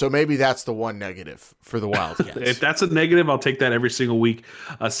zone, so maybe that's the one negative for the Wildcats. If that's a negative, I'll take that every single week.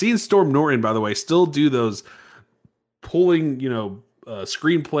 Seeing Storm Norton, by the way, still do those pulling,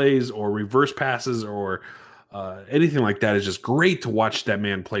 screenplays or reverse passes or anything like that is just great to watch that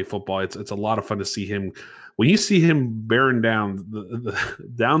man play football. It's a lot of fun to see him. When you see him bearing down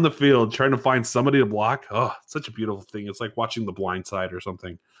down the field, trying to find somebody to block, oh, it's such a beautiful thing. It's like watching The Blind Side or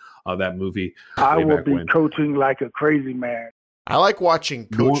something. That movie. I will be coaching like a crazy man. I like watching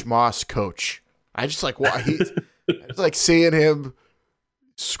Coach Moss coach. I just like I just like seeing him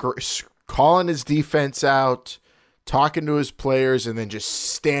calling his defense out, talking to his players, and then just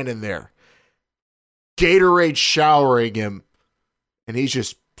standing there, Gatorade showering him, and he's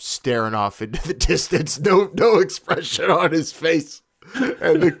just staring off into the distance. No expression on his face.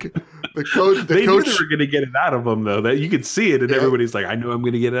 And the coach, they knew they were going to get it out of him, though. That you could see it, and everybody's like, "I know I'm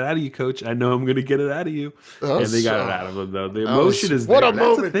going to get it out of you, Coach. I know I'm going to get it out of you." And they got it out of him, though. The emotion is what there. A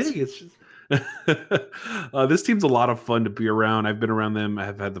moment! That's the thing. It's just this team's a lot of fun to be around. I've been around them. I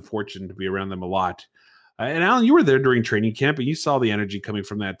have had the fortune to be around them a lot. And Alan, you were there during training camp, and you saw the energy coming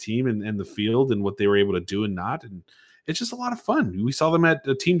from that team and the field and what they were able to do and not. And it's just a lot of fun. We saw them at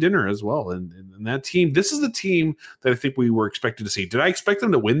a team dinner as well. And that team, this is the team that I think we were expected to see. Did I expect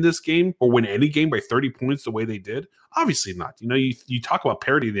them to win this game or win any game by 30 points the way they did? Obviously not. You talk about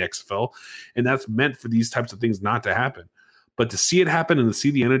parity in the XFL, and that's meant for these types of things not to happen. But to see it happen and to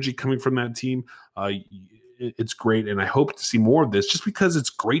see the energy coming from that team, it's great. And I hope to see more of this just because it's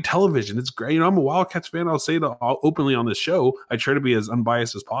great television. It's great. I'm a Wildcats fan. I'll say it openly on this show. I try to be as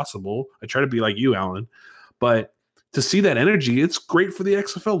unbiased as possible. I try to be like you, Alan. But to see that energy, it's great for the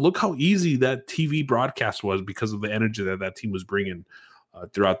XFL. Look how easy that TV broadcast was because of the energy that team was bringing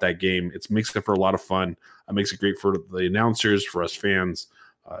throughout that game. It makes it for a lot of fun. It makes it great for the announcers, for us fans.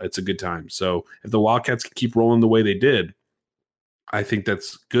 It's a good time. So if the Wildcats can keep rolling the way they did, I think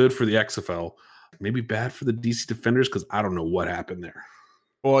that's good for the XFL. Maybe bad for the DC Defenders because I don't know what happened there.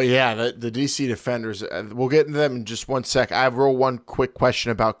 Well, yeah, the DC Defenders, we'll get into them in just one sec. I have one quick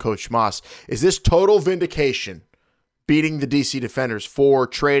question about Coach Moss. Is this total vindication, beating the DC Defenders, for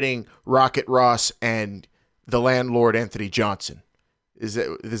trading Rocket Ross and the landlord Anthony Johnson? Is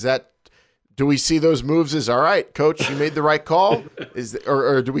that do we see those moves as, all right, Coach, you made the right call? Is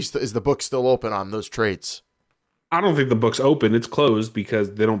the book still open on those trades? I don't think the book's open. It's closed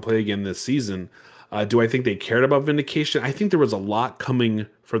because they don't play again this season. Do I think they cared about vindication? I think there was a lot coming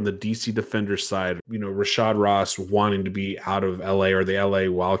from the DC Defenders side. Rashad Ross wanting to be out of LA, or the LA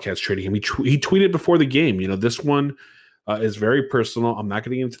Wildcats trading him. He tweeted before the game, this one is very personal. I'm not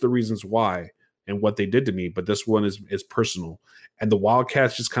going to get into the reasons why and what they did to me, but this one is personal. And the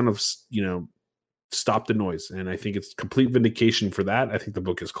Wildcats just kind of, stopped the noise. And I think it's complete vindication for that. I think the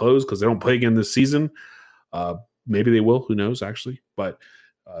book is closed because they don't play again this season. Maybe they will. Who knows, actually? But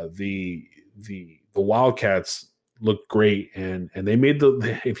the Wildcats look great, and they made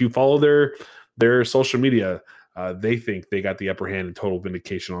if you follow their social media, they think they got the upper hand in total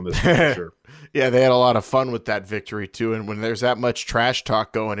vindication on this one, for sure. Yeah, they had a lot of fun with that victory too. And when there's that much trash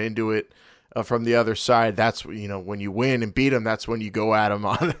talk going into it from the other side, that's when you win and beat them, that's when you go at them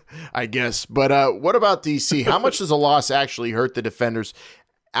on, I guess. But what about DC? How much does a loss actually hurt the Defenders?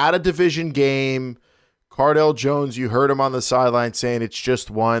 At a division game, Cardell Jones, you heard him on the sideline saying it's just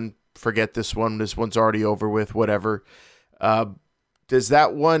one. Forget this one. This one's already over with, whatever. Does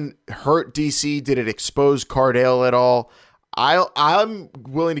that one hurt DC? Did it expose Cardell at all? I'm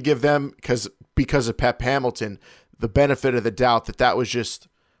willing to give them, because of Pep Hamilton, the benefit of the doubt that was just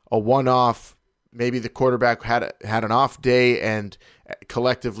a one-off. Maybe the quarterback had an off day and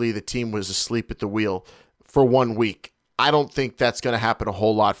collectively the team was asleep at the wheel for 1 week. I don't think that's going to happen a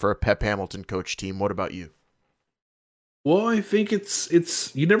whole lot for a Pep Hamilton coach team. What about you? Well, I think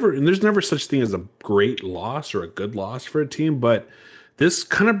there's never such thing as a great loss or a good loss for a team, but this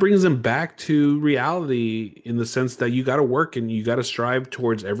kind of brings them back to reality in the sense that you got to work and you got to strive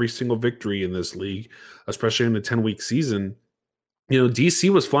towards every single victory in this league, especially in the 10-week season.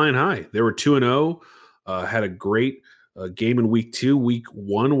 DC was flying high. They were 2-0, had a great game in week 2. Week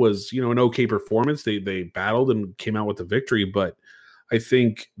 1 was, an okay performance. They battled and came out with the victory, but I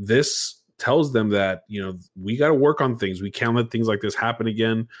think this tells them that, we got to work on things. We can't let things like this happen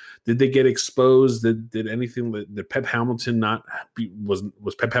again. Did they get exposed? Did anything that Pep Hamilton was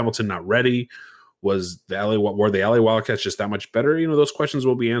Pep Hamilton not ready? Were the LA Wildcats just that much better? Those questions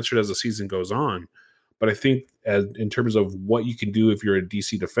will be answered as the season goes on. But I think in terms of what you can do if you're a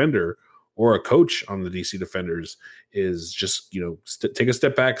DC Defender or a coach on the DC Defenders is just, take a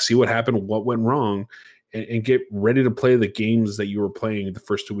step back, see what happened, what went wrong, and get ready to play the games that you were playing the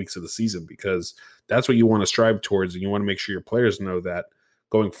first 2 weeks of the season, because that's what you want to strive towards. And you want to make sure your players know that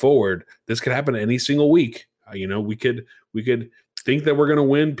going forward, this could happen any single week. We could think that we're going to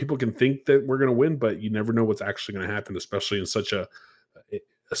win. People can think that we're going to win, but you never know what's actually going to happen, especially in such a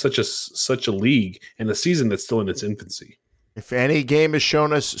league and a season that's still in its infancy. If any game has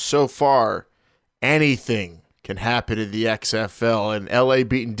shown us so far, anything can happen in the XFL, and LA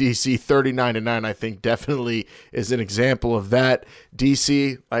beating DC 39-9, I think definitely is an example of that.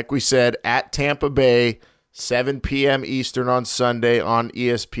 DC, like we said, at Tampa Bay, 7 p.m. Eastern on Sunday on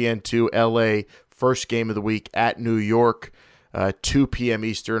ESPN2. LA, first game of the week at New York, 2 p.m.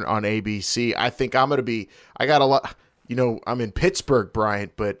 Eastern on ABC. I think I got a lot, I'm in Pittsburgh,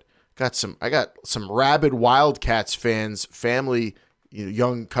 Bryant, but I got some rabid Wildcats fans, family,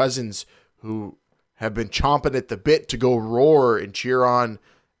 young cousins who have been chomping at the bit to go roar and cheer on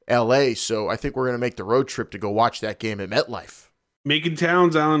LA. So I think we're going to make the road trip to go watch that game at MetLife. Making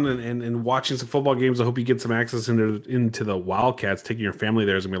towns, Alan, and watching some football games. I hope you get some access into the Wildcats. Taking your family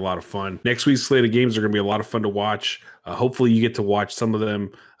there is going to be a lot of fun. Next week's slate of games are going to be a lot of fun to watch. Hopefully you get to watch some of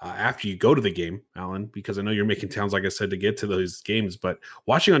them after you go to the game, Alan, because I know you're making towns, like I said, to get to those games. But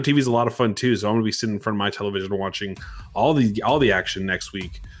watching on TV is a lot of fun too. So I'm going to be sitting in front of my television watching all the action next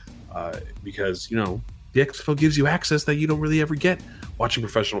week. Because, the XFL gives you access that you don't really ever get watching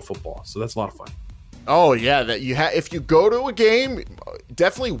professional football. So that's a lot of fun. Oh, yeah. That if you go to a game,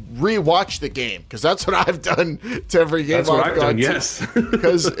 definitely rewatch the game, because that's what I've done to every game. That's what I've done, yes.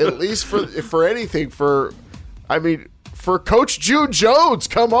 Because at least for anything, for Coach June Jones,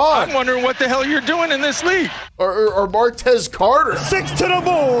 come on. I'm wondering what the hell you're doing in this league. Or Martez Carter. 6 to the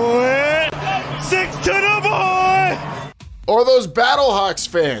boy. 6 to the boy. Or those Battlehawks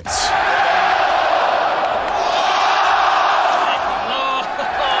fans.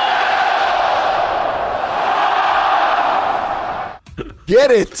 Get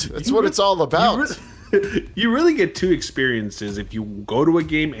it. That's what it's all about. You really get two experiences if you go to a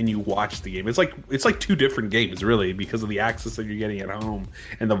game and you watch the game. It's like two different games, really, because of the access that you're getting at home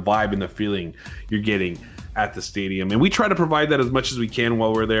and the vibe and the feeling you're getting at the stadium. And we try to provide that as much as we can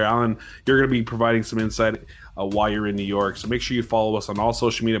while we're there. Alan, you're going to be providing some insight while you're in New York. So make sure you follow us on all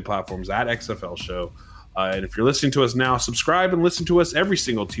social media platforms at XFL Show. And if you're listening to us now, subscribe and listen to us every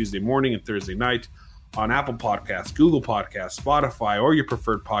single Tuesday morning and Thursday night on Apple Podcasts, Google Podcasts, Spotify, or your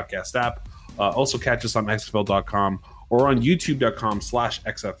preferred podcast app. Also catch us on XFL.com or on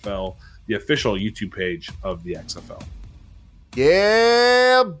YouTube.com/XFL, the official YouTube page of the XFL.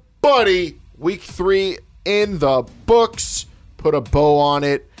 Yeah, buddy. Week 3 in the books. Put a bow on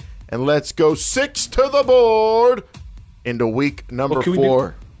it, and let's go 6 to the board into week number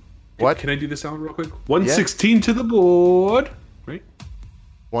 4. What? Can I do this, Alan, real quick? 116 to the board. Right?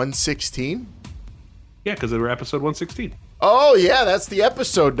 116? Yeah, because they were episode 116. Oh, yeah, that's the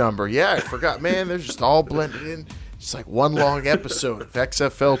episode number. Yeah, I forgot. Man, they're just all blended in. It's like one long episode of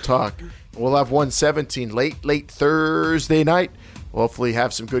XFL Talk. We'll have 117 late Thursday night. We'll hopefully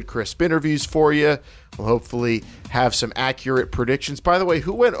have some good, crisp interviews for you. We'll hopefully have some accurate predictions. By the way,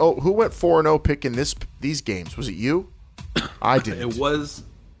 who went 4-0 picking these games? Was it you? I didn't. It was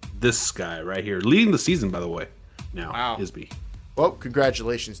this guy right here, leading the season, by the way. Now, wow. Isby. Well,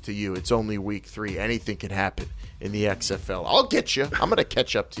 congratulations to you. It's only week 3. Anything can happen in the XFL. I'll get you. I'm going to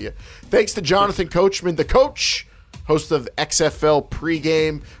catch up to you. Thanks to Jonathan Coachman, the coach, host of XFL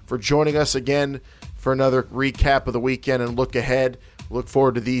Pregame, for joining us again for another recap of the weekend and look ahead. Look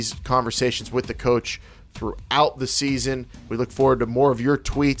forward to these conversations with the coach throughout the season. We look forward to more of your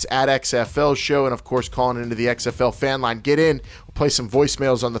tweets at XFL Show and, of course, calling into the XFL fan line. Get in. We'll play some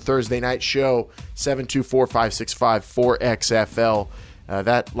voicemails on the Thursday night show, 724-565-4XFL.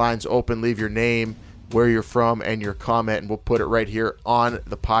 That line's open. Leave your name, where you're from, and your comment, and we'll put it right here on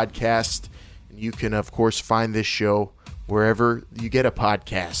the podcast. And you can, of course, find this show wherever you get a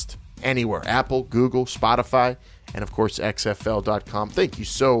podcast. Anywhere. Apple, Google, Spotify, and, of course, XFL.com. Thank you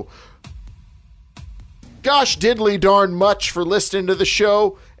so gosh diddly darn much for listening to the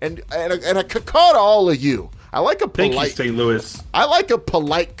show, and a caw to all of you. I like a polite. Thank you, St. Louis. I like a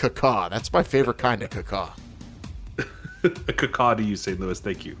polite caw. That's my favorite kind of caw. A caw to you, St. Louis.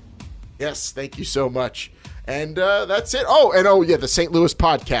 Thank you. Yes, thank you so much. And that's it. Oh, the St. Louis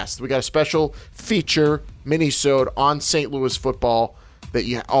podcast. We got a special feature mini-sode on St. Louis football that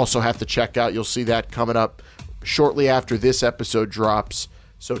you also have to check out. You'll see that coming up shortly after this episode drops.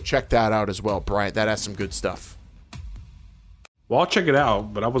 So check that out as well, Bryant. That has some good stuff. Well, I'll check it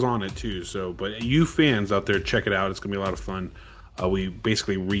out, but I was on it too. But you fans out there, check it out. It's going to be a lot of fun. We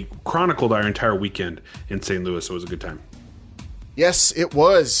basically chronicled our entire weekend in St. Louis, so it was a good time. Yes, it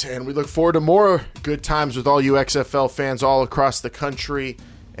was, and we look forward to more good times with all you XFL fans all across the country,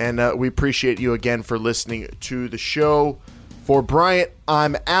 and we appreciate you again for listening to the show. For Bryant,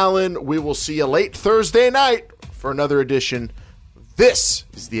 I'm Alan. We will see you late Thursday night for another edition. This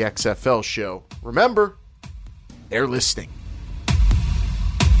is the XFL Show. Remember, they're listening.